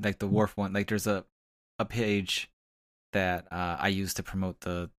that pop, like the Worf one. Like there's a page that I use to promote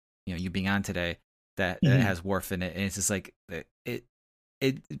the you being on today that has Worf in it, and it's just like it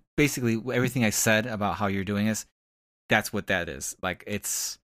basically everything I said about how you're doing this. That's what that is. Like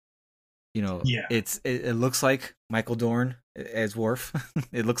it's it looks like Michael Dorn as Worf.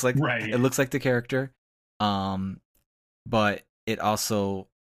 It looks like It looks like the character, but it also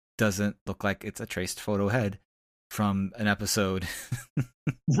doesn't look like it's a traced photo head from an episode.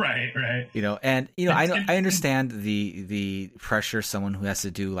 right. I understand the pressure someone who has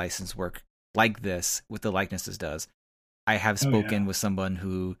to do licensed work like this with the likenesses does. I have spoken with someone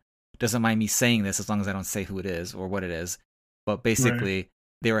who doesn't mind me saying this as long as I don't say who it is or what it is, but basically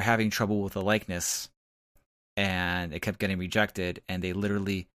they were having trouble with the likeness and it kept getting rejected, and they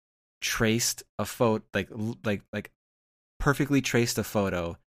literally traced a photo, like perfectly traced a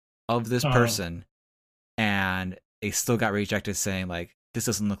photo of this person, and they still got rejected, saying like this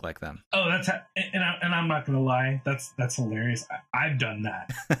doesn't look like them. Oh, and I'm not gonna lie, that's hilarious. I've done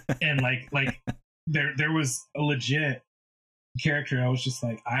that, and like there was a legit character. I was just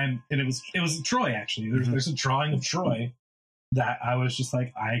like and it was Troy actually. There's a drawing of Troy that I was just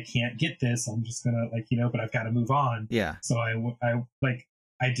like, I can't get this. I'm just gonna but I've got to move on. Yeah. So I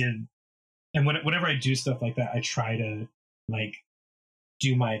did, and whenever I do stuff like that, I try to like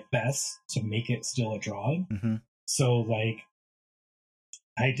do my best to make it still a drawing. So like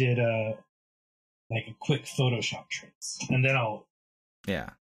I did a quick Photoshop trace, and then I'll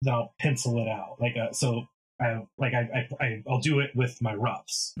pencil it out. I'll do it with my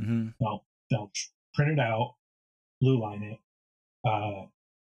roughs. I'll print it out, blue line it,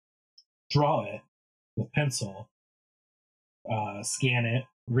 draw it, with pencil, scan it,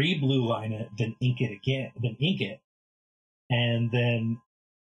 re-blue line it, then ink it again, then ink it, and then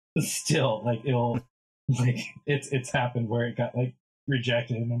still like it'll like it's happened where it got like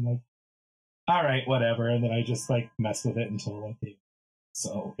rejected, and I'm like, all right, whatever, and then I just like mess with it until like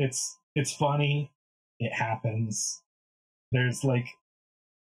so it's funny. It happens. There's like,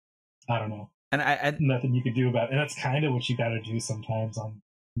 I don't know, And I nothing you can do about it. And that's kind of what you got to do sometimes on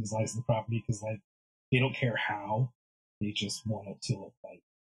these licensed property, because like they don't care how, they just want it to look like.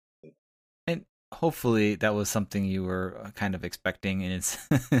 and hopefully that was something you were kind of expecting, and it's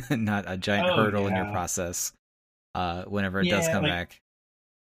not a giant hurdle in your process whenever it does come back.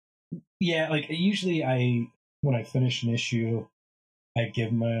 Yeah, like usually when I finish an issue, they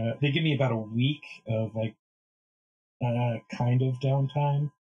give me about a week of like kind of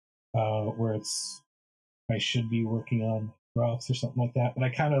downtime, where I should be working on roughs or something like that. But I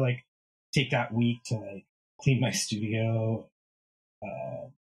kind of like take that week to like clean my studio.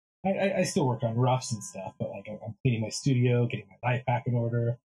 I still work on roughs and stuff, but like I'm cleaning my studio, getting my life back in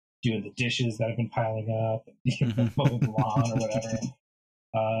order, doing the dishes that have been piling up, mowing the lawn or whatever.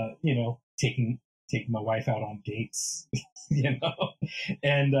 Taking my wife out on dates,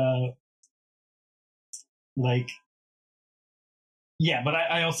 and like, yeah, but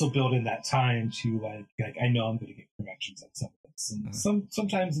I also build in that time to like I know I'm going to get corrections on some of this, and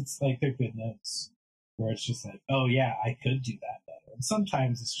sometimes it's like they're good notes where it's just like, oh yeah, I could do that better, and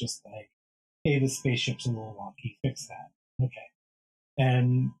sometimes it's just like, hey, the spaceship's a little wonky, fix that, okay.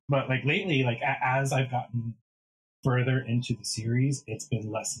 But like lately, like as I've gotten further into the series, it's been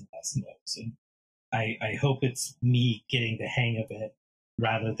less and less notes, and I hope it's me getting the hang of it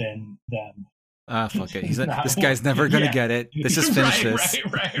rather than them. Fuck it. He's like, this guy's never gonna get it. Let's just finish this.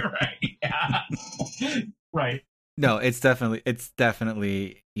 Right. Yeah. Right. No, it's definitely,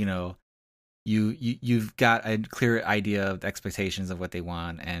 you've got a clear idea of the expectations of what they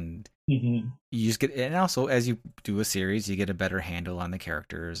want, and you just get, and also as you do a series, you get a better handle on the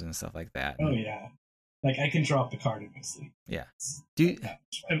characters and stuff like that. Oh yeah. Like I can draw Picard in my sleep. Yeah.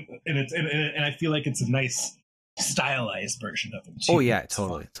 And I feel like it's a nice stylized version of him too. Oh yeah,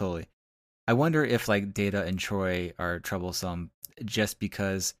 totally. I wonder if like Data and Troy are troublesome just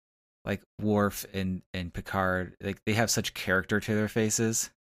because like Worf and Picard, like they have such character to their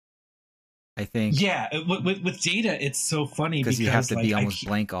faces. I think. Yeah, with Data, it's so funny because you have to be almost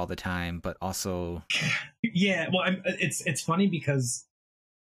blank all the time, but also. Yeah, well, it's funny because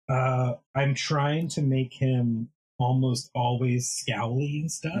I'm trying to make him almost always scowly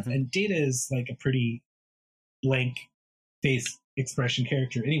and stuff, and Data is like a pretty blank face expression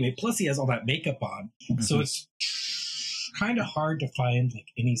character anyway. Plus, he has all that makeup on, so it's kind of hard to find like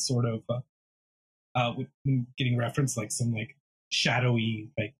any sort of getting reference, like some like shadowy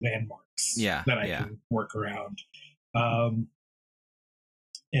like landmarks that I can work around. And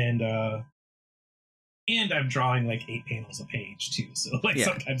I'm drawing like 8 panels a page too, so like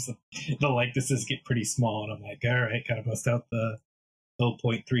sometimes the likenesses get pretty small, and I'm like, all right, kind of bust out the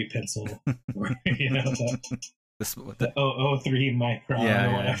 0.3 pencil, or, the 003 micron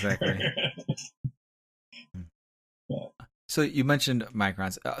or whatever. Exactly. So you mentioned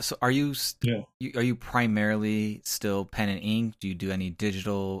microns. So are you primarily still pen and ink? Do you do any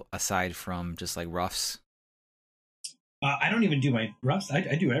digital aside from just like roughs? I don't even do my roughs.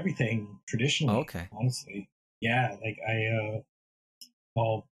 I do everything traditionally. Oh, okay. Honestly, yeah. Like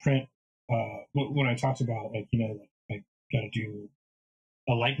I'll print. When I talked about like I got to do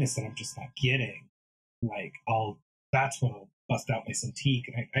a likeness that I'm just not getting. Like that's when I'll bust out my Cintiq.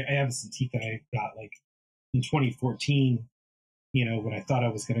 And I have a Cintiq that I got like in 2014. When I thought I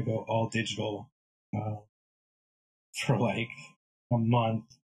was going to go all digital for like a month,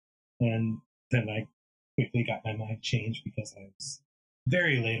 and then I quickly got my mind changed because I was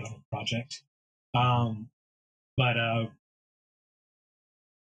very late on the project. I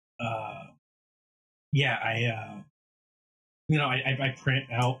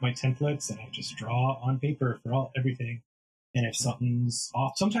print out my templates and I just draw on paper for everything. And if something's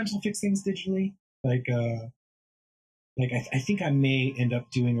off, sometimes I'll fix things digitally. I think I may end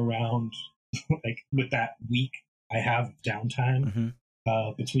up doing around like with that week I have downtime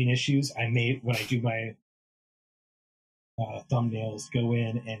between issues. I may, when I do my thumbnails, go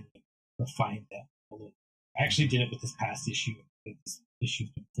in and refine them a little. I actually did it with this past issue. This issue's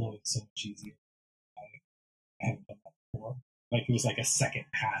been flowing so much easier. I haven't done that before. Like it was like a second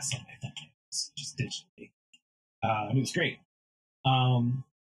pass on my thumbnails, just digitally, and it was great.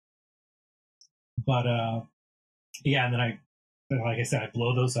 Yeah, and then like I said, I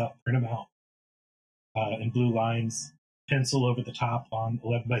blow those up, print them out in blue lines, pencil over the top on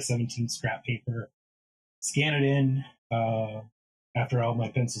 11 by 17 scrap paper, scan it in. After all my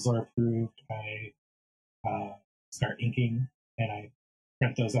pencils are approved, I start inking, and I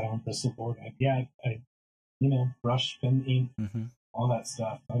print those out on Bristol board. I brush, pen, ink, Mm-hmm. all that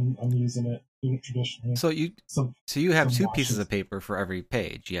stuff. I'm using it, doing it traditionally. So you Some have two washes. pieces of paper for every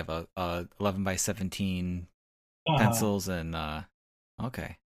page. You have a 11 by 17 Uh, pencils and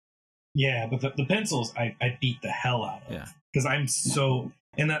okay. Yeah, but the pencils I beat the hell out of, Yeah. because I'm so,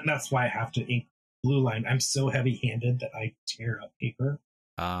 and that's why I have to ink blue line. I'm so heavy handed that I tear up paper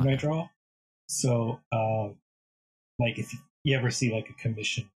when I draw. So like if you ever see like a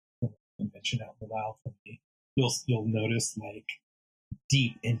convention out in the wild from me, you'll notice like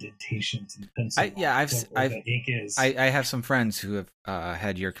deep indentations in the pencil. I've the ink is. I have some friends who have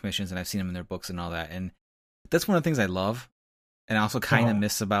had your commissions, and I've seen them in their books and all that, and that's one of the things I love, and I also kind of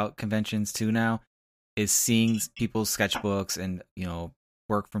miss about conventions too now, is seeing people's sketchbooks and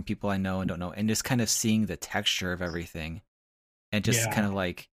work from people I know and don't know, and just kind of seeing the texture of everything, and just kind of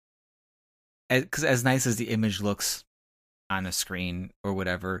like, because as nice as the image looks on a screen or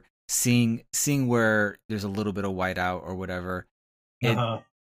whatever, seeing where there's a little bit of whiteout or whatever,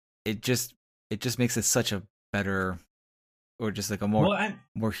 it just makes it such a better, or just like a more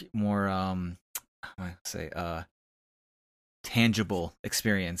how do I say, tangible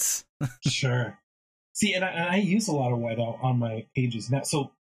experience. Sure. See, and I use a lot of whiteout on my pages now.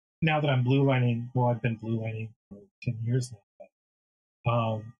 So now that I'm blue lining, I've been blue lining for 10 years now.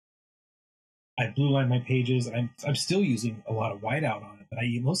 But, I blue line my pages. I'm still using a lot of whiteout on it, but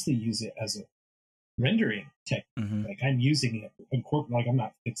I mostly use it as a rendering technique. Mm-hmm. Like I'm using it like I'm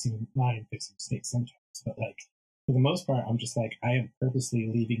not fixing mistakes sometimes, but like for the most part, I'm just like, I am purposely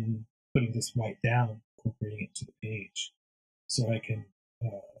putting this white down, incorporating it to the page, so I can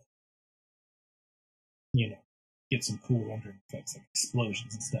get some cool rendering effects like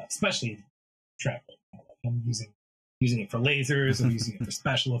explosions and stuff, especially trap. Like I'm using it for lasers. I'm using it for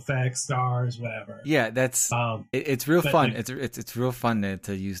special effects, stars, whatever. Yeah, that's it's real fun. Like, it's real fun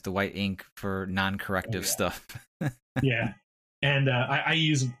to use the white ink for non-corrective stuff. Yeah, and I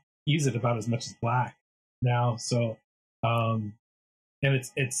use it about as much as black now. So, and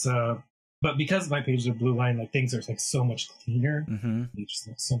it's but because my pages are blue line, like things are like so much cleaner. Mm-hmm. They just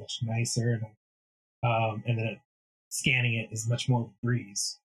look so much nicer, and then scanning it is much more of a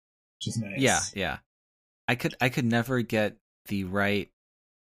breeze, which is nice. Yeah. I could never get the right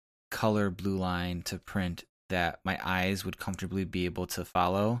color blue line to print that my eyes would comfortably be able to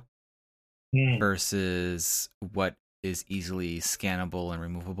follow versus what is easily scannable and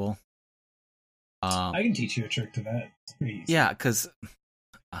removable. I can teach you a trick to that. It's pretty easy. Yeah, because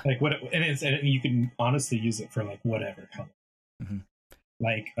like and you can honestly use it for like whatever color. Mm-hmm.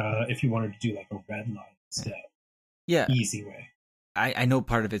 Like if you wanted to do like a red line instead. Yeah, easy way. I know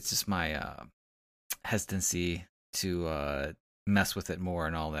part of it's just my hesitancy to mess with it more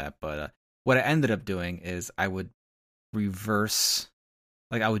and all that, but what I ended up doing is I would reverse,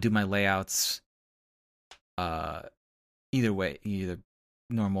 like I would do my layouts either way, either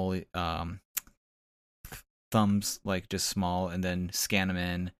normally thumbs, like just small, and then scan them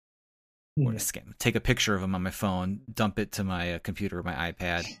in, or take a picture of them on my phone, dump it to my computer or my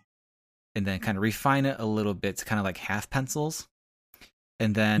iPad, and then kind of refine it a little bit to kind of like half pencils,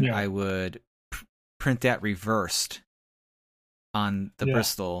 and then I would print that reversed on the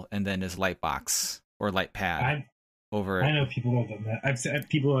Bristol, and then as light box or light pad over it. I know people who have done that.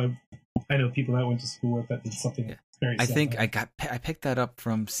 I know people that went to school with that did something very similar. I think I picked that up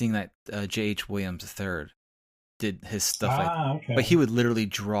from seeing that J.H. Williams III did his stuff okay. But he would literally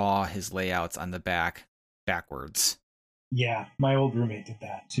draw his layouts on the backwards. Yeah, my old roommate did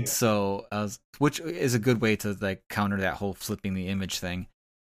that too. So, which is a good way to like counter that whole flipping the image thing,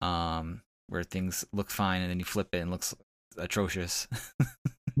 where things look fine and then you flip it and it looks atrocious.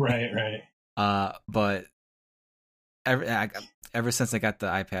 Right. But ever since I got the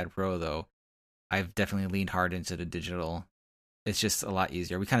iPad Pro, though, I've definitely leaned hard into the digital. It's just a lot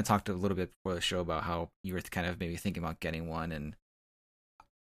easier. We kind of talked a little bit before the show about how you were kind of maybe thinking about getting one, and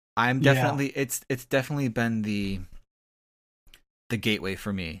I'm definitely it's definitely been the gateway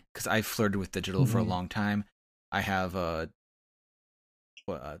for me, because I've flirted with digital for a long time. I have the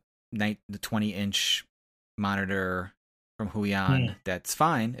 20-inch monitor from Huion that's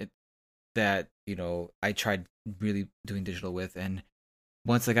fine. I tried really doing digital with, and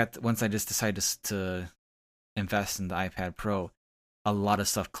once I just decided to invest in the iPad Pro, a lot of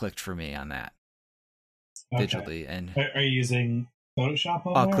stuff clicked for me on that digitally. And are you using Photoshop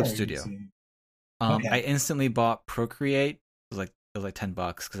on there? Clip Studio. I instantly bought Procreate. It was like $10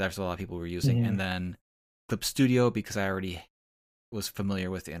 because that's what a lot of people were using, and then Clip Studio because I already was familiar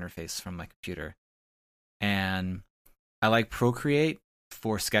with the interface from my computer. and I like Procreate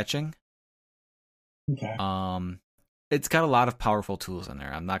for sketching. Okay. It's got a lot of powerful tools in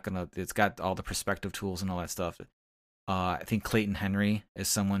there. It's got all the perspective tools and all that stuff. I think Clayton Henry is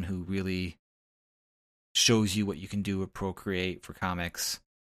someone who really shows you what you can do with Procreate for comics.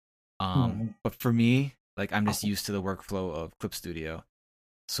 But for me, like, I'm just used to the workflow of Clip Studio,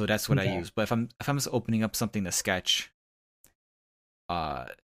 so that's what I use. But if I'm just opening up something to sketch,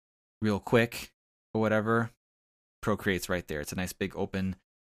 real quick or whatever, Procreate's right there. It's a nice big open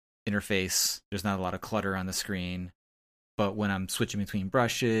interface. There's not a lot of clutter on the screen. But when I'm switching between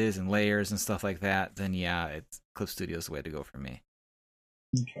brushes and layers and stuff like that, then Clip Studio is the way to go for me.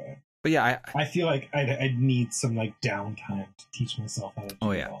 Okay. But yeah, I feel like I'd need some like downtime to teach myself how to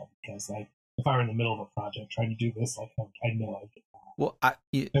do it all, because like if I were in the middle of a project trying to do this, like I know I'd get that. Well,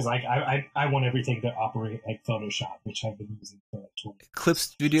 because like I want everything to operate like Photoshop, which I've been using for like 20 years. Clip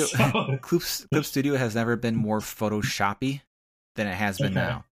Studio. Clip Studio has never been more Photoshoppy than it has been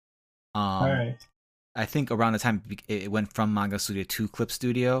now. All right. I think around the time it went from Manga Studio to Clip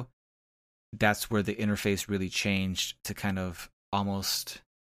Studio, that's where the interface really changed to kind of almost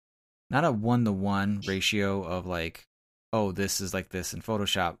not a 1-to-1 ratio of like, oh, this is like this in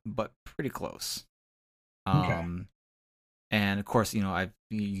Photoshop, but pretty close. And of course, you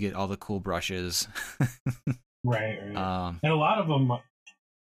get all the cool brushes. Right. And a lot of them,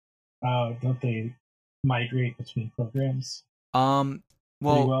 don't they migrate between programs?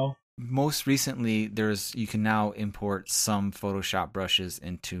 Well, most recently, you can now import some Photoshop brushes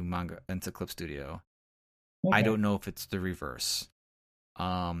into Clip Studio. Okay. I don't know if it's the reverse.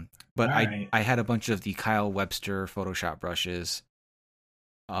 But I had a bunch of the Kyle Webster Photoshop brushes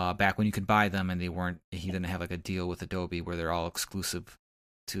back when you could buy them, and he didn't have like a deal with Adobe where they're all exclusive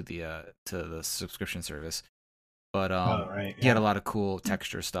to the subscription service. But he had a lot of cool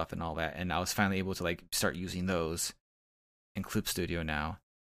texture stuff and all that, and I was finally able to like start using those in Clip Studio now.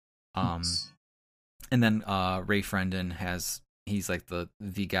 And then Ray Frendon he's like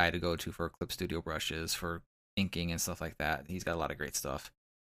the guy to go to for Clip Studio brushes for inking and stuff like that. He's got a lot of great stuff.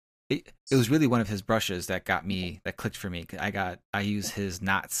 It was really one of his brushes that clicked for me. I use his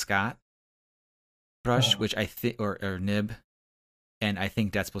Not Scott brush, which I think or nib, and I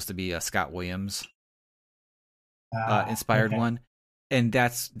think that's supposed to be a Scott Williams inspired one, and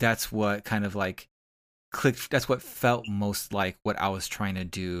that's what kind of like clicked. That's what felt most like what I was trying to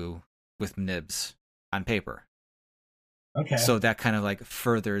do with nibs on paper. Okay. So that kind of like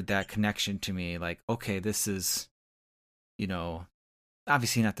furthered that connection to me. Like, okay, this is,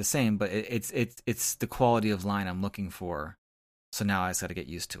 obviously not the same, but it's the quality of line I'm looking for. So now I just got to get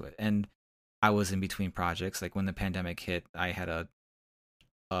used to it. And I was in between projects. Like when the pandemic hit, I had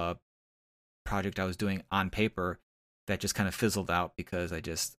a project I was doing on paper that just kind of fizzled out because I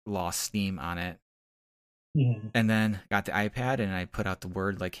just lost steam on it. Mm-hmm. And then got the iPad and I put out the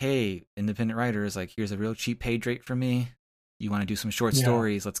word like, hey, independent writers, like here's a real cheap page rate for me. You want to do some short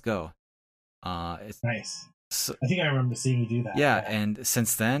stories? Let's go. It's nice. So, I think I remember seeing you do that. Yeah, and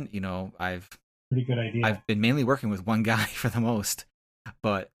since then, I've pretty good idea. I've been mainly working with one guy for the most,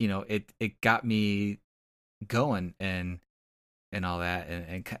 but it got me going and all that,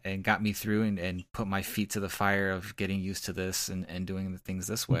 and got me through and put my feet to the fire of getting used to this and doing the things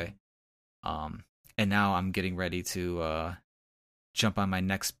this way. And now I'm getting ready to jump on my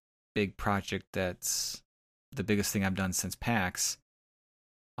next big project that's the biggest thing I've done since PAX.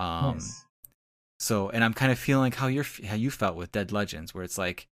 Nice. So, and I'm kind of feeling like how you felt with Dead Legends, where it's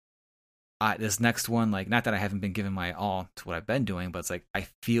like, this next one, like, not that I haven't been giving my all to what I've been doing, but it's like, I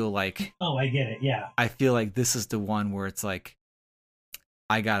feel like... Oh, I get it, yeah. I feel like this is the one where it's like,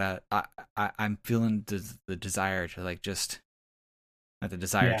 I'm feeling the desire to like just... Not the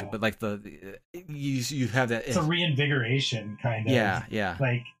desire to, but like you have that. It's a reinvigoration kind of. Yeah.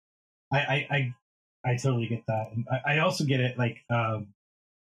 Like, I totally get that, and I also get it. Like,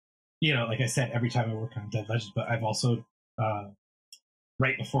 like I said, every time I work on Dead Legends, but I've also,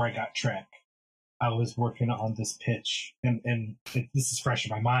 right before I got Trek, I was working on this pitch, and this is fresh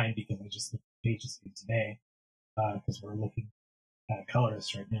in my mind because I just looked at the pages today, because we're looking at a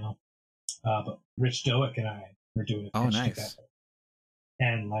colorist right now. But Rich Doak and I were doing a pitch together.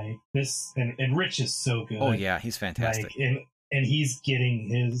 And like this, and Rich is so good. Oh yeah, he's fantastic. Like, and he's getting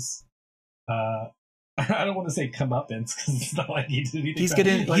his, I don't want to say comeuppance because it's not like he did anything.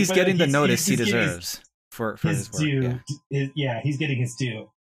 He's getting the notice he deserves for his work. Yeah, he's getting his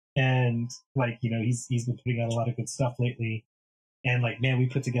due, and like he's been putting out a lot of good stuff lately, and like man, we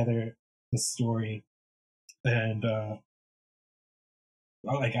put together this story, and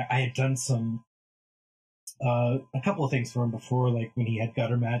like I had done some. A couple of things for him before, like when he had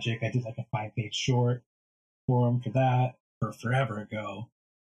Gutter Magic, I did like a 5-page short, forum for that for forever ago.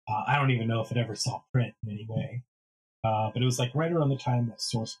 I don't even know if it ever saw print in any way. But it was like right around the time that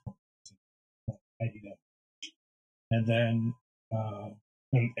Source idea. And then,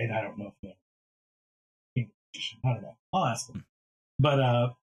 and I don't know if I don't know. I'll ask him.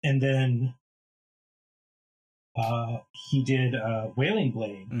 But, and then he did Wailing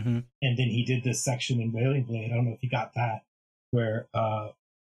Blade. Mm-hmm. And then he did this section in Wailing Blade. I don't know if you got that, where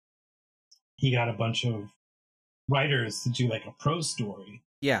he got a bunch of writers to do like a prose story.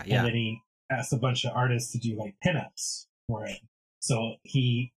 Yeah. And then he asked a bunch of artists to do like pinups for it. So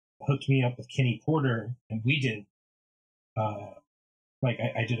he hooked me up with Kenny Porter, and we did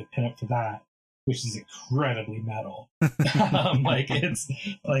I did a pinup for that, which is incredibly metal. Like it's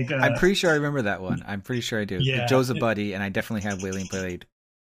like I'm pretty sure I remember that one. I'm pretty sure I do. Yeah, Joe's a buddy, and I definitely have Wailing Blade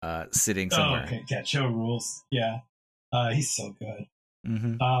sitting somewhere. Oh, okay. Yeah, Joe rules. Yeah, he's so good.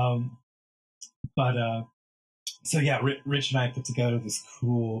 Mm-hmm. But so yeah, Rich and I put together this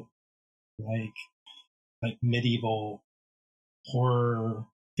cool like medieval horror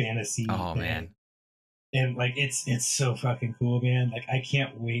fantasy. Oh thing. Man. And like it's so fucking cool, man. Like I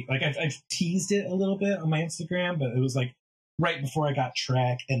can't wait. Like I've teased it a little bit on my Instagram, but it was like right before I got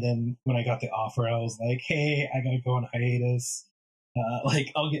Trek, and then when I got the offer, I was like, hey, I gotta go on hiatus.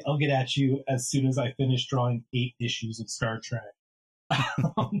 Like I'll get at you as soon as I finish drawing 8 issues of Star Trek.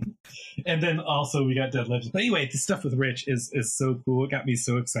 And then also we got Dead Legends. But anyway, the stuff with Rich is so cool. It got me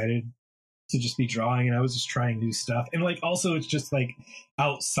so excited to just be drawing, and I was just trying new stuff. And like also it's just like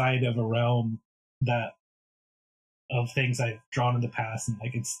outside of a realm that of things I've drawn in the past, and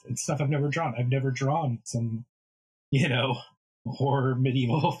like it's stuff I've never drawn. I've never drawn some, horror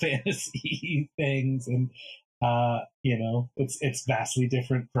medieval fantasy things, and it's vastly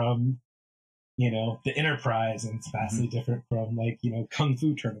different from the Enterprise, and it's vastly different from like Kung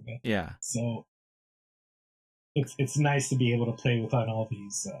Fu Tournament. Yeah. So it's nice to be able to play with on all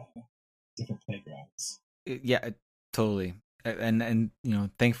these different playgrounds. Yeah, totally. And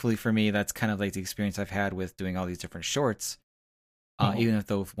thankfully for me, that's kind of like the experience I've had with doing all these different shorts. Even if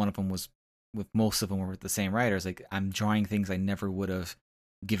though one of them was, with most of them were with the same writers, like I'm drawing things I never would have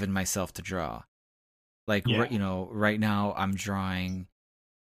given myself to draw. Like right now I'm drawing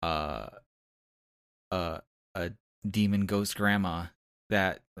a demon ghost grandma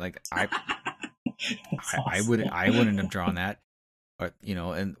that like I wouldn't have drawn that,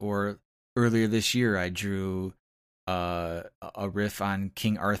 or earlier this year I drew a riff on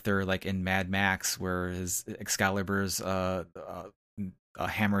King Arthur, like in Mad Max, where his Excalibur's a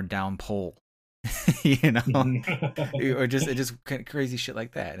hammered down pole, or just kind of crazy shit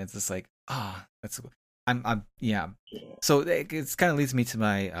like that. And it's just like, that's yeah. So it kind of leads me to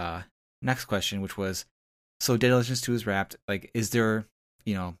my next question, which was, so Dead Legends 2 is wrapped. Like, is there,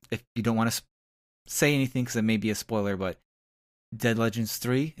 if you don't want to say anything because it may be a spoiler, but Dead Legends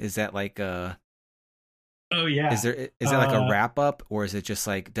 3, is that like oh yeah, is that like a wrap up, or is it just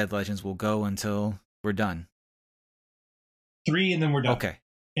like Dead Legends will go until we're done? 3 and then we're done. Okay.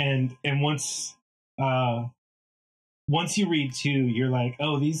 And once you read 2, you're like,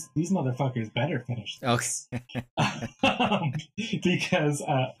 oh, these motherfuckers better finish this. Okay. Because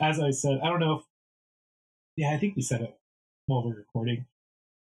as I said, I don't know if I think we said it while we're recording.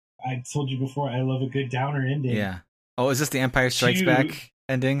 I told you before, I love a good downer ending. Yeah. Oh, is this the Empire Strikes Back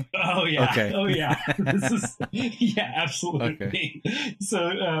ending? Oh yeah. Okay. Oh yeah. This is absolutely. Okay.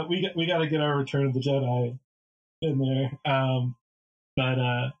 So we got to get our Return of the Jedi in there.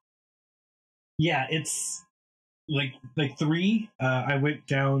 But yeah, it's like 3. I went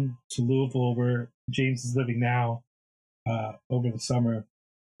down to Louisville, where James is living now, over the summer.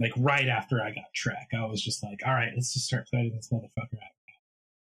 Like right after I got Trek, I was just like, all right, let's just start planning this motherfucker out.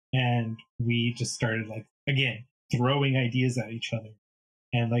 And we just started, like, again, throwing ideas at each other.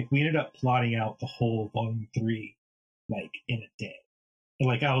 And like we ended up plotting out the whole volume 3 like in a day. And,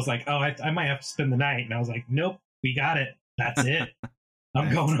 like I was like, oh, I might have to spend the night. And I was like, nope, we got it. That's it.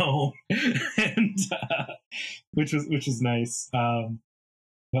 I'm going home. And which was nice. But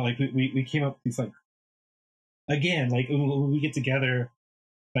like we came up with these, like, again, like when we get together,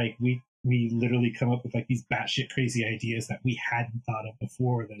 like we literally come up with like these batshit crazy ideas that we hadn't thought of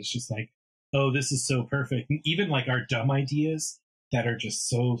before, that it's just like, oh, this is so perfect. And even like our dumb ideas that are just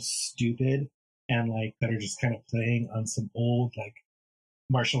so stupid, and like that are just kind of playing on some old like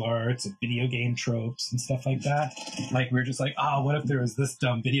martial arts and video game tropes and stuff like that. Like we're just like, what if there was this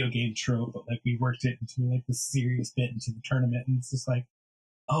dumb video game trope, but like we worked it into like this serious bit into the tournament, and it's just like,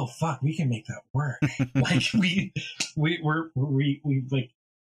 oh fuck, we can make that work. Like we like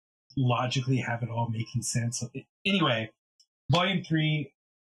logically have it all making sense. Anyway, volume 3,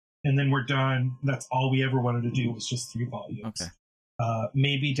 and then we're done. That's all we ever wanted to do was just 3 volumes. Okay.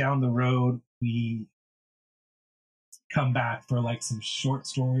 Maybe down the road we come back for like some short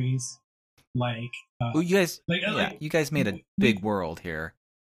stories, like well, you guys made a big world here,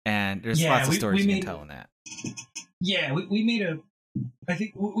 and there's lots of stories you can tell in that. Yeah, we made a. I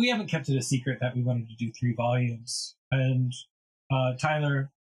think we haven't kept it a secret that we wanted to do 3 volumes, and Tyler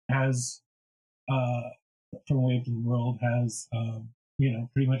has, from Way of the World, has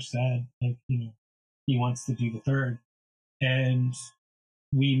pretty much said like he wants to do the 3rd, and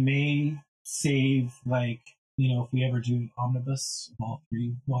we may save like if we ever do an omnibus of all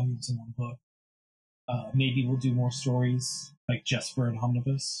 3 volumes in one book, maybe we'll do more stories like just for an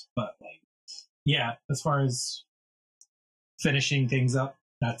omnibus. But like, yeah, as far as finishing things up,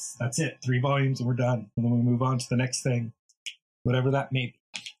 that's it. 3 volumes and we're done, and then we move on to the next thing, whatever that may be.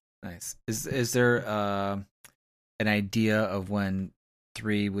 Nice. Is there an idea of when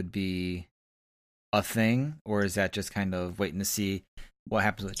 3 would be a thing, or is that just kind of waiting to see what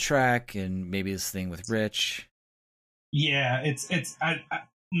happens with Trek and maybe this thing with Rich? Yeah,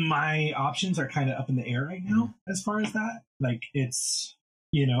 my options are kind of up in the air right now as far as that. Like, it's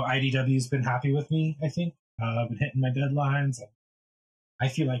IDW's been happy with me. I think I've been hitting my deadlines. I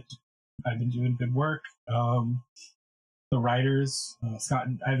feel like I've been doing good work. The writers, Scott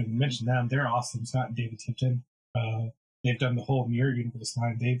and I haven't even mentioned them. They're awesome. Scott and David Tipton. They've done the whole Mirror Universe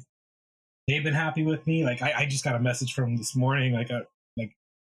line. They've been happy with me. Like, I just got a message from them this morning. Like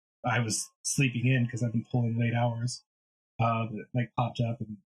I was sleeping in because I've been pulling late hours. That like popped up,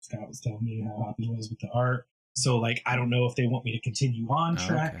 and Scott was telling me how happy he was with the art. So like, I don't know if they want me to continue on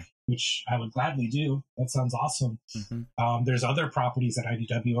Trek, okay, which I would gladly do. That sounds awesome. Mm-hmm. There's other properties at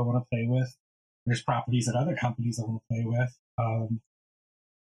IDW I want to play with. There's properties at other companies I want to play with.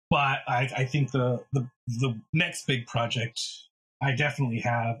 But I think the next big project I definitely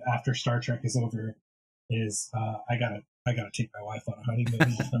have after Star Trek is over is I gotta take my wife on a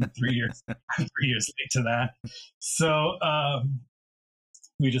honeymoon. I'm 3 years late to that. So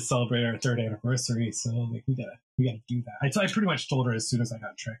we just celebrated our 3rd anniversary. So like we gotta do that. I pretty much told her as soon as I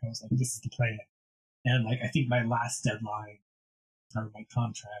got Trek, I was like, this is the plan. And like, I think my last deadline or my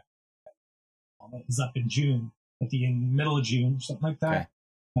contract is up in June, at the middle of June, something like that. Okay.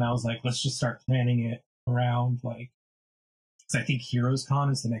 And I was like, let's just start planning it around like, because I think Heroes Con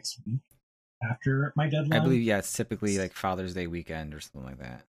is the next week after my deadline. I believe, yeah, it's typically like Father's Day weekend or something like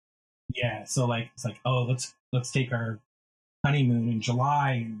that. Yeah, so like it's like, oh, let's take our honeymoon in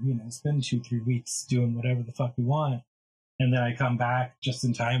July and spend 2-3 weeks doing whatever the fuck we want, and then I come back just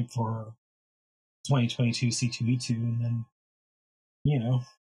in time for 2022 C2E2, and then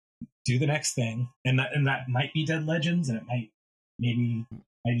do the next thing, and that might be Dead Legends, and it might maybe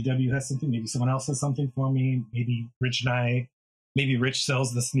IDW has something, maybe someone else has something for me, maybe Rich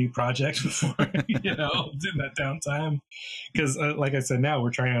sells this new project before in that downtime, because like I said, now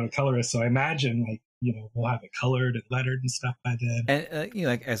we're trying out a colorist, so I imagine like we'll have it colored and lettered and stuff by then, and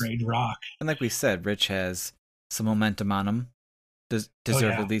like as Grade Rock, and like we said, Rich has some momentum on him,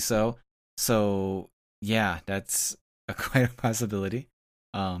 deservedly so. So yeah, that's quite a possibility.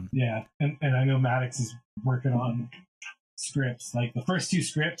 Yeah, and I know Maddox is working on scripts. Like the first 2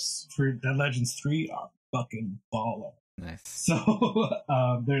 scripts for Dead Legends 3 are fucking baller. Nice. So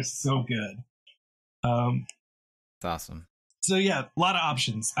they're so good. It's awesome. So yeah, a lot of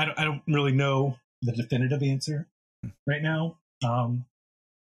options. I don't really know the definitive answer right now.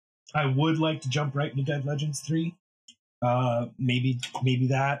 I would like to jump right into Dead Legends 3. Maybe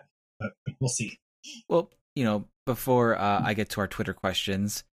that, but we'll see. Well, before I get to our Twitter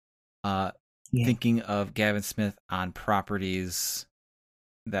questions, thinking of Gavin Smith on properties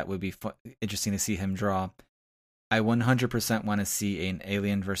that would be interesting to see him draw. I 100% want to see an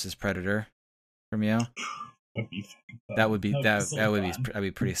Alien versus Predator from you. That would be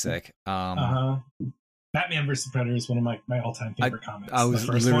pretty sick. Batman versus Predator is one of my all-time favorite comics. I was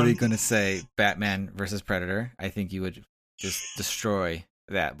literally going to say Batman versus Predator. I think you would just destroy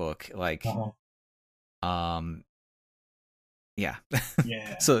that book. Like, yeah.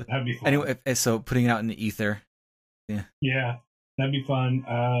 Yeah. So that'd be fun. Anyway, so putting it out in the ether. Yeah, that'd be fun.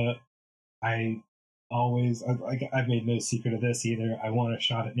 I've made no secret of this either. I want a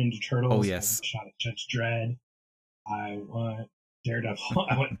shot at Ninja Turtles. Oh yes. I want a shot at Judge Dredd. I want Daredevil.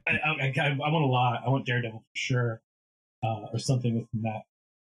 I want a lot. I want Daredevil for sure, or something within that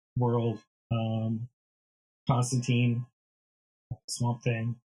world. Constantine, Swamp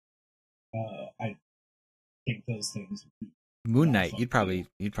Thing. I think those things. Moon Knight. You'd probably.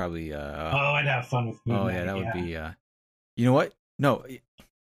 I'd have fun with Moon Knight. Oh yeah, that would be. You know what? No.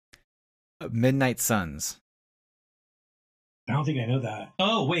 Midnight Suns. I don't think I know that.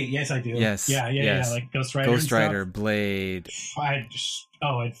 Oh wait, yes I do. Yes. Yeah. Like Ghost Rider. Ghost Rider, Blade. I'd fuck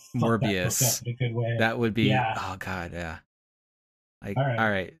that book up in a good way. That would be. Yeah. Oh God, yeah. Like, All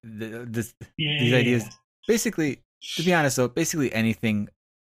right. These Yeah. ideas. Basically, to be honest, though, basically anything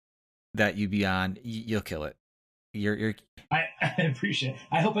that you be on, you'll kill it. You're. I appreciate it.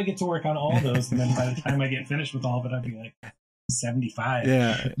 I hope I get to work on all those, and then by the time I get finished with all of it, I'll be like 75.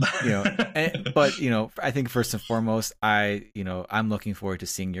 Yeah, but I think first and foremost, I'm looking forward to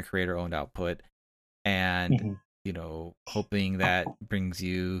seeing your creator-owned output, and hoping that brings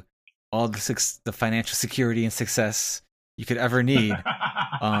you all the financial security and success you could ever need.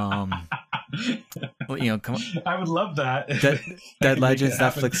 Come on. I would love that. Dead Legends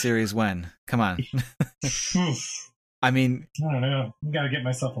Netflix series when? Come on. I mean, I don't know. I gotta get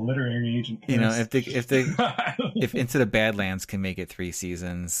myself a literary agent first. If Into the Badlands can make it 3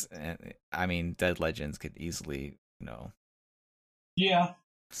 seasons, I mean, Dead Legends could easily, Yeah.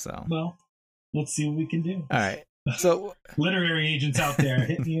 So. Well, let's see what we can do. All right. So literary agents out there,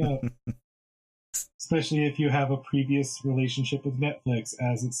 hit me up. Especially if you have a previous relationship with Netflix,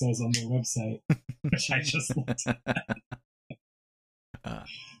 as it says on their website, which I just looked at.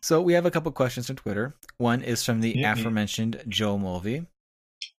 So we have a couple questions from Twitter. One is from the aforementioned Joe Mulvey.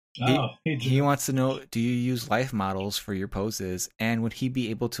 Hey, Joe. He wants to know, do you use life models for your poses, and would he be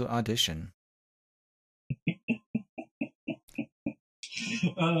able to audition?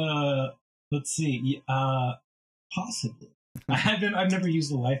 Let's see. Possibly. I've never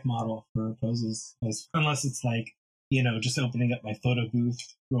used a life model for poses, unless it's like, just opening up my photo booth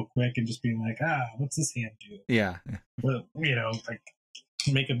real quick and just being like, what's this hand do? Yeah. Or, like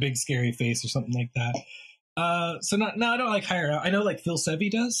make a big scary face or something like that. So I don't like hire out. I know like Phil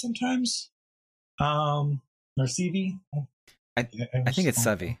Sevy does sometimes. Or CV. I think it's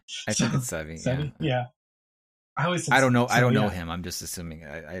Sevy. I think it's Sevy. Sevy? Yeah. I don't know. I don't know him. I'm just assuming.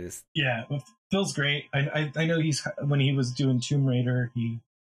 Yeah. Well, Phil's great. I know when he was doing Tomb Raider, he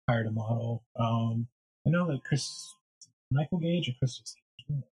hired a model. I know like Michael Gage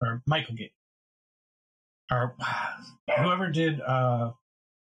or Michael Gage, or whoever did. Oh,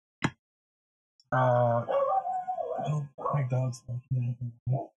 my dog's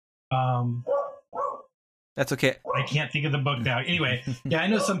That's okay. I can't think of the book now. Anyway, yeah, I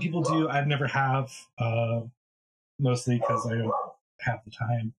know some people do. I've never have. Mostly because I don't have the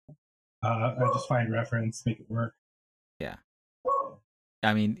time. I just find reference, make it work. Yeah.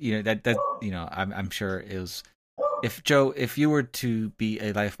 I mean, I'm sure it was. If you were to be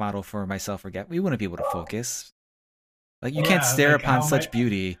a life model for myself or Gavin, we wouldn't be able to focus. Like you can't stare upon such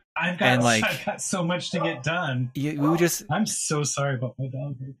beauty. I've got so much to get done. We would just. I'm so sorry about my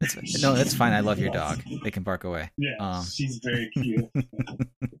dog. No, that's fine. I love your dog. They can bark away. Yeah, she's very cute.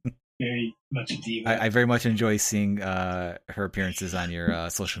 Very much a diva. I very much enjoy seeing her appearances on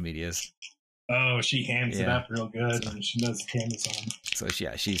your social medias. Oh, she hands it up real good, and she knows the camera's on. So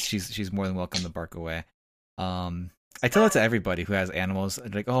yeah, she's more than welcome to bark away. I tell it to everybody who has animals.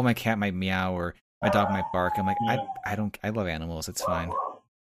 Like, oh, my cat might meow or my dog might bark. I'm like, I love animals. It's fine.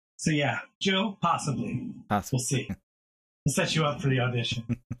 So yeah, Joe, possibly. We'll see. We'll set you up for the audition.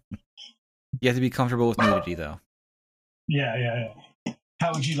 You have to be comfortable with nudity, though. Yeah.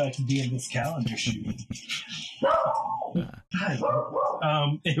 How would you like to be in this calendar shoot?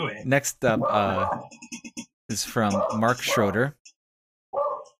 Anyway. Next up is from Mark Schroeder.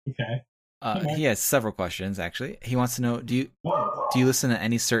 Okay. He has several questions, actually. He wants to know, do you listen to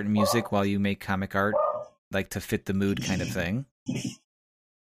any certain music while you make comic art, like to fit the mood kind of thing? Is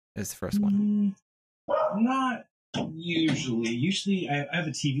the first one. Not usually. Usually I have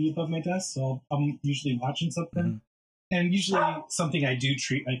a TV above my desk, so I'm usually watching something. Mm-hmm. And usually something I do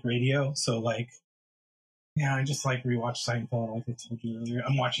treat like radio. So like, I just like rewatch Seinfeld, like I told you earlier.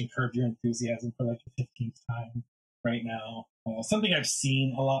 I'm watching Curb Your Enthusiasm for like the 15th time right now. Something I've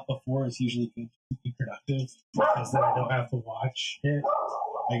seen a lot before is usually good to be productive, because then I don't have to watch it.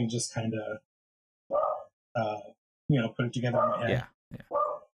 I can just kind of, put it together in my head. Yeah.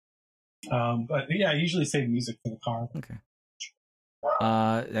 But yeah, I usually save music for the car. Okay.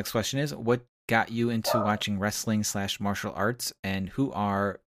 Next question is, what got you into watching wrestling / martial arts, and who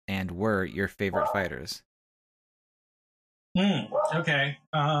are and were your favorite fighters? Okay.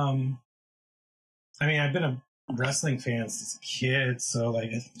 I mean, I've been a wrestling fan since a kid, so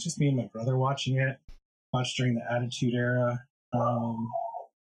like it's just me and my brother watching it. Watched during the Attitude Era.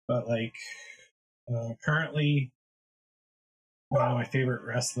 But like currently, my favorite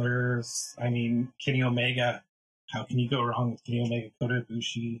wrestlers, I mean, Kenny Omega. How can you go wrong with Kenny Omega? Kota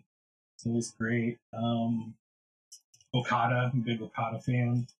Ibushi. It's always great. Okada, I'm a big Okada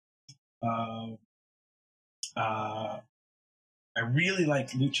fan. I really like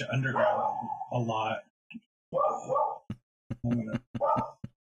Lucha Underground a lot. I'm gonna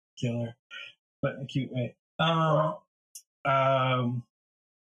kill her, but in a cute way. Um,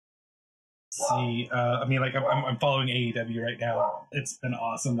 see, I mean, like I'm following AEW right now. It's been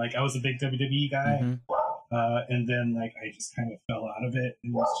awesome. Like I was a big WWE guy, and then like I just kind of fell out of it,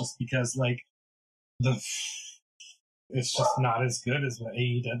 and it's just because like it's just not as good as what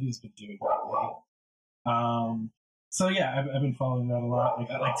AEW's been doing lately. So yeah, I've been following that a lot.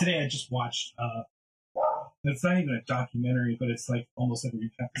 Like today, I just watched. It's not even a documentary, but it's like almost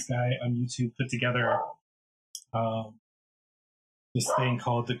every guy on YouTube put together this thing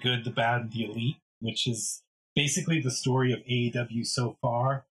called The Good, the Bad, and the Elite, which is basically the story of AEW so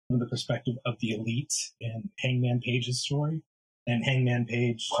far from the perspective of the Elite and Hangman Page's story. And Hangman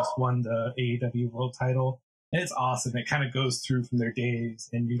Page just won the AEW World Title. And it's awesome. It kind of goes through from their days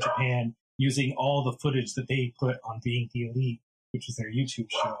in New Japan using all the footage that they put on Being the Elite, which is their YouTube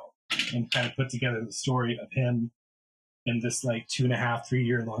show, and kind of put together the story of him in this like 2.5, 3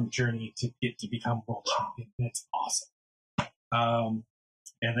 year long journey to get to become world champion. And it's awesome.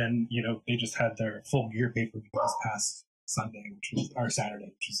 And then, you know, they just had their Full Gear pay-per-view this past Sunday, or Saturday,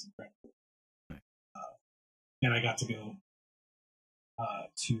 which was incredible. And I got to go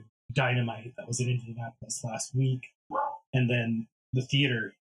to Dynamite that was in Indianapolis last week. And then the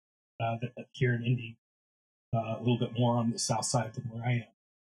theater here in Indy, a little bit more on the south side than where I am,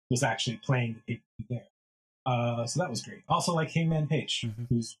 was actually playing the pay-per-view there. So that was great. Also like Hangman Page,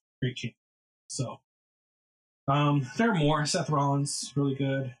 who's great champion. So there are more. Seth Rollins, really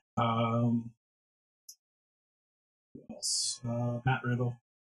good. Who else? Matt Riddle.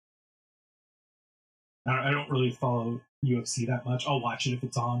 I don't really follow UFC that much. I'll watch it if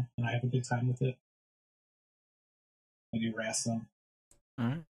it's on, and I have a good time with it. I do wrestling. All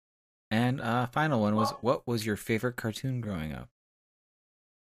right. And final one was, what was your favorite cartoon growing up?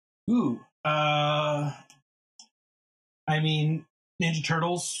 Ooh. I mean, Ninja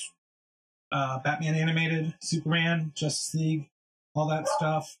Turtles, Batman animated, Superman, Justice League, all that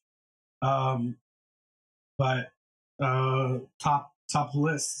stuff. But top of the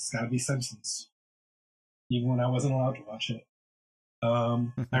list, it's got to be Simpsons. Even when I wasn't allowed to watch it. I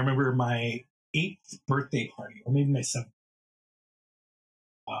remember my 8th birthday party, or maybe my 7th.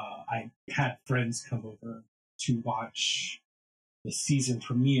 I had friends come over to watch the season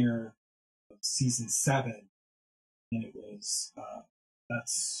premiere of season 7, and it was I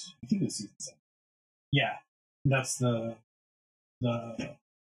think it was season 7. Yeah, that's the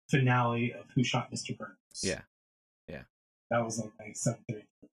finale of Who Shot Mr. Burns. Yeah. That was like my 7th grade.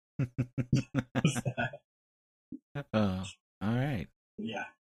 Oh, all right. Yeah.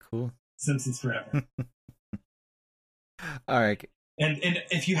 Cool. Simpsons forever. All right. And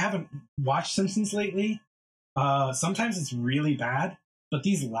if you haven't watched Simpsons lately, sometimes it's really bad. But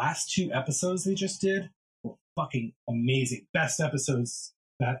these last 2 episodes they just did were fucking amazing. Best episodes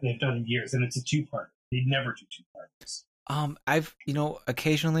that they've done in years, and it's a 2-part. They never do 2-parters. I've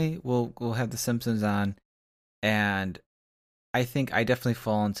occasionally we'll have the Simpsons on, and I think I definitely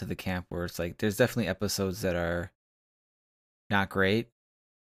fall into the camp where it's like there's definitely episodes that are not great.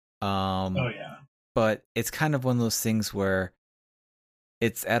 Oh yeah. But it's kind of one of those things where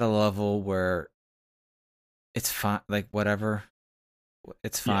it's at a level where it's fine, like whatever.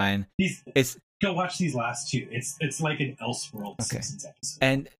 It's fine. Yeah. Go watch these last 2. It's like an Elseworld Simpsons episode.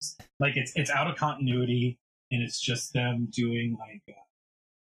 And like it's out of continuity, and it's just them doing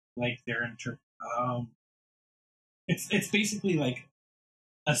like their it's basically like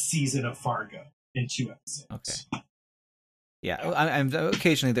a season of Fargo in 2 episodes. Okay. Yeah, I'm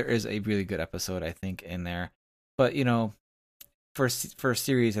occasionally there is a really good episode, I think, in there, but for a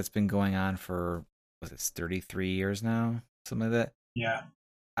series that's been going on for 33 years now, something like that. Yeah.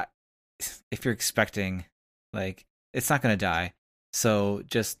 If you're expecting, like, it's not gonna die, so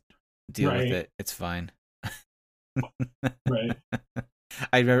just deal with it. It's fine. Right.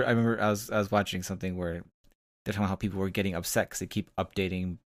 I remember I was watching something where they're talking about how people were getting upset because they keep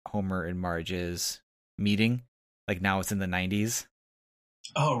updating Homer and Marge's meeting. Like now it's in the 90s.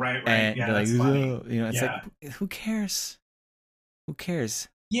 Oh, right. And yeah, they're like, that's funny. It's like, who cares? Who cares?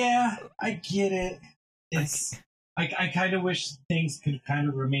 Yeah, I get it. It's I kind of wish things could kind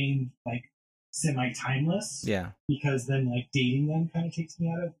of remain like semi-timeless. Yeah. Because then like dating them kind of takes me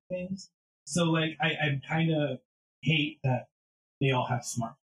out of things. So like I kind of hate that they all have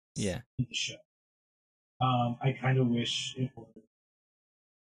smartphones. Yeah. In the show. I kind of wish it were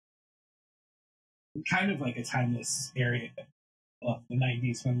kind of like a timeless area of the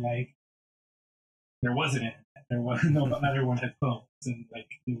 90s when like there wasn't it. Not everyone had phones, and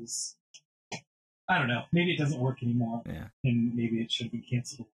like it was I don't know. Maybe it doesn't work anymore, Yeah. and maybe it should have been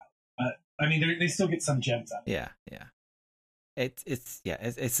canceled. But I mean, they still get some gems out of it. Yeah, yeah.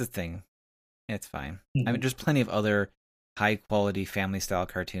 It's a thing. It's fine. Mhm. I mean, there's plenty of other high quality family style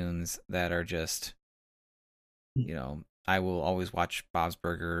cartoons that are just, you know, I will always watch Bob's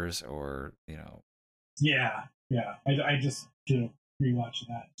Burgers or, you know. Yeah. I just did a rewatch of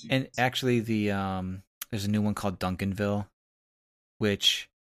that too. And actually, there's a new one called Duncanville, which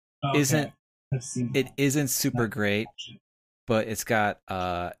isn't I've seen it that. isn't super great, Watch it. but it's got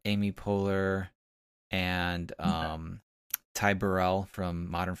Amy Poehler and Ty Burrell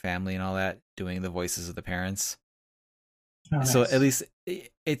from Modern Family and all that doing the voices of the parents. Oh, So nice. at least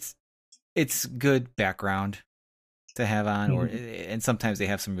it's good background to have on, and sometimes they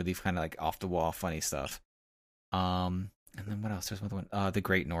have some really kind of like off the wall funny stuff. And then what else? There's another one, The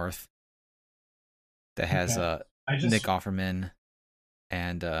Great North, that has Nick Offerman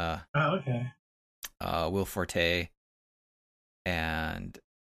and Will Forte, and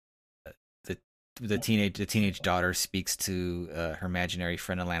the teenage daughter speaks to her imaginary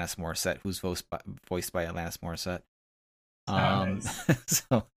friend Alanis Morissette, who's voiced by Alanis Morissette. Nice.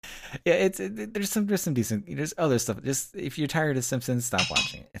 So yeah, there's some decent, there's other stuff. Just if you're tired of Simpsons, stop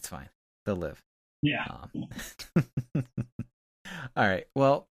watching it. It's fine. They'll live. Yeah. All right.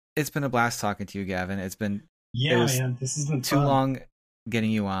 Well, it's been a blast talking to you, Gavin. Man. This has been too fun. long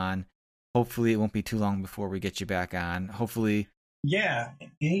getting you on. Hopefully, it won't be too long before we get you back on. Hopefully,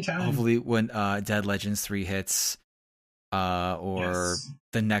 anytime. Hopefully, when Dead Legends 3 hits, or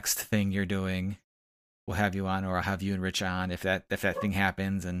the next thing you're doing, we'll have you on, or I'll have you and Rich on if that thing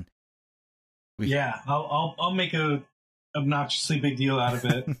happens, and I'll make a obnoxiously big deal out of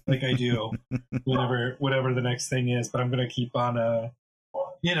it, like I do, whatever the next thing is. But I'm gonna keep on,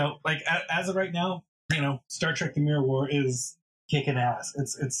 like as of right now, Star Trek: The Mirror War is kicking ass.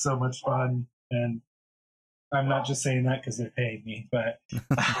 It's so much fun, and I'm not just saying that because they're paying me, but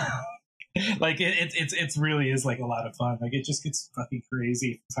like it's really is like a lot of fun. Like it just gets fucking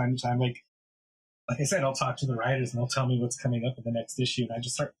crazy from time to time. Like I said, I'll talk to the writers and they'll tell me what's coming up in the next issue, and I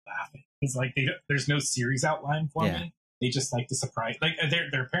just start laughing. It's like there's no series outline for me. They just like to surprise. Like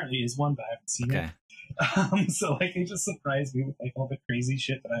there apparently is one, but I haven't seen it. So like they just surprise me with like all the crazy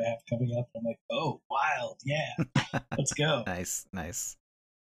shit that I have coming up. I'm like, oh, wild, yeah, let's go. Nice.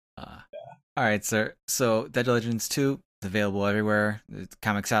 All right, sir. So Dead Legends 2 is available everywhere. It's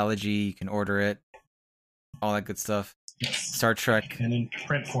Comixology, you can order it. All that good stuff. Yes. Star Trek, and in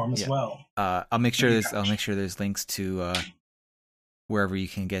print form as well. I'll make sure there's links to wherever you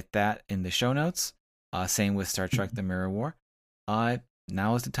can get that in the show notes. Same with Star Trek: The Mirror War.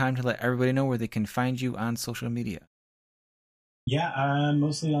 Now is the time to let everybody know where they can find you on social media. Yeah, I'm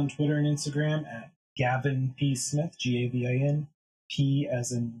mostly on Twitter and Instagram at Gavin P. Smith, Gavin, P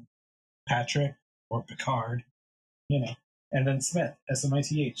as in Patrick or Picard, and then Smith, Smith.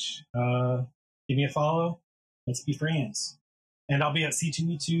 Give me a follow. Let's be friends. And I'll be at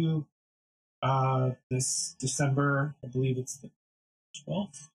C2E2 this December. I believe it's the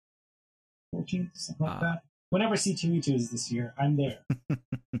 12th, 14th, something like that. Whenever C2E2 is this year, I'm there.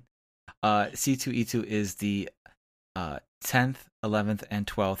 C2E2 is the 10th, 11th, and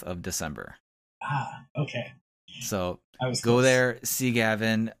 12th of December. Okay. So go close. There, see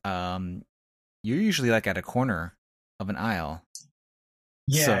Gavin. You're usually like at a corner of an aisle.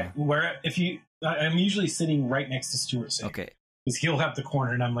 Yeah, I'm usually sitting right next to Stuart. Okay. Because he'll have the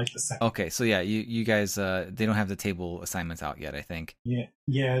corner and I'm like the second. Okay, so yeah, you guys, they don't have the table assignments out yet, I think.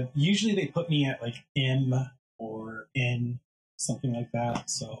 Yeah. Usually they put me at like M or N, something like that.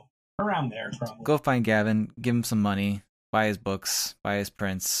 So around there, probably. Go find Gavin, give him some money, buy his books, buy his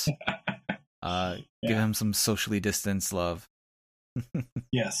prints, give him some socially distanced love.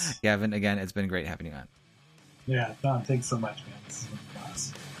 Yes. Gavin, again, it's been great having you on. Yeah, Don, thanks so much, man. This has been a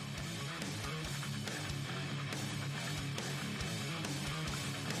blast.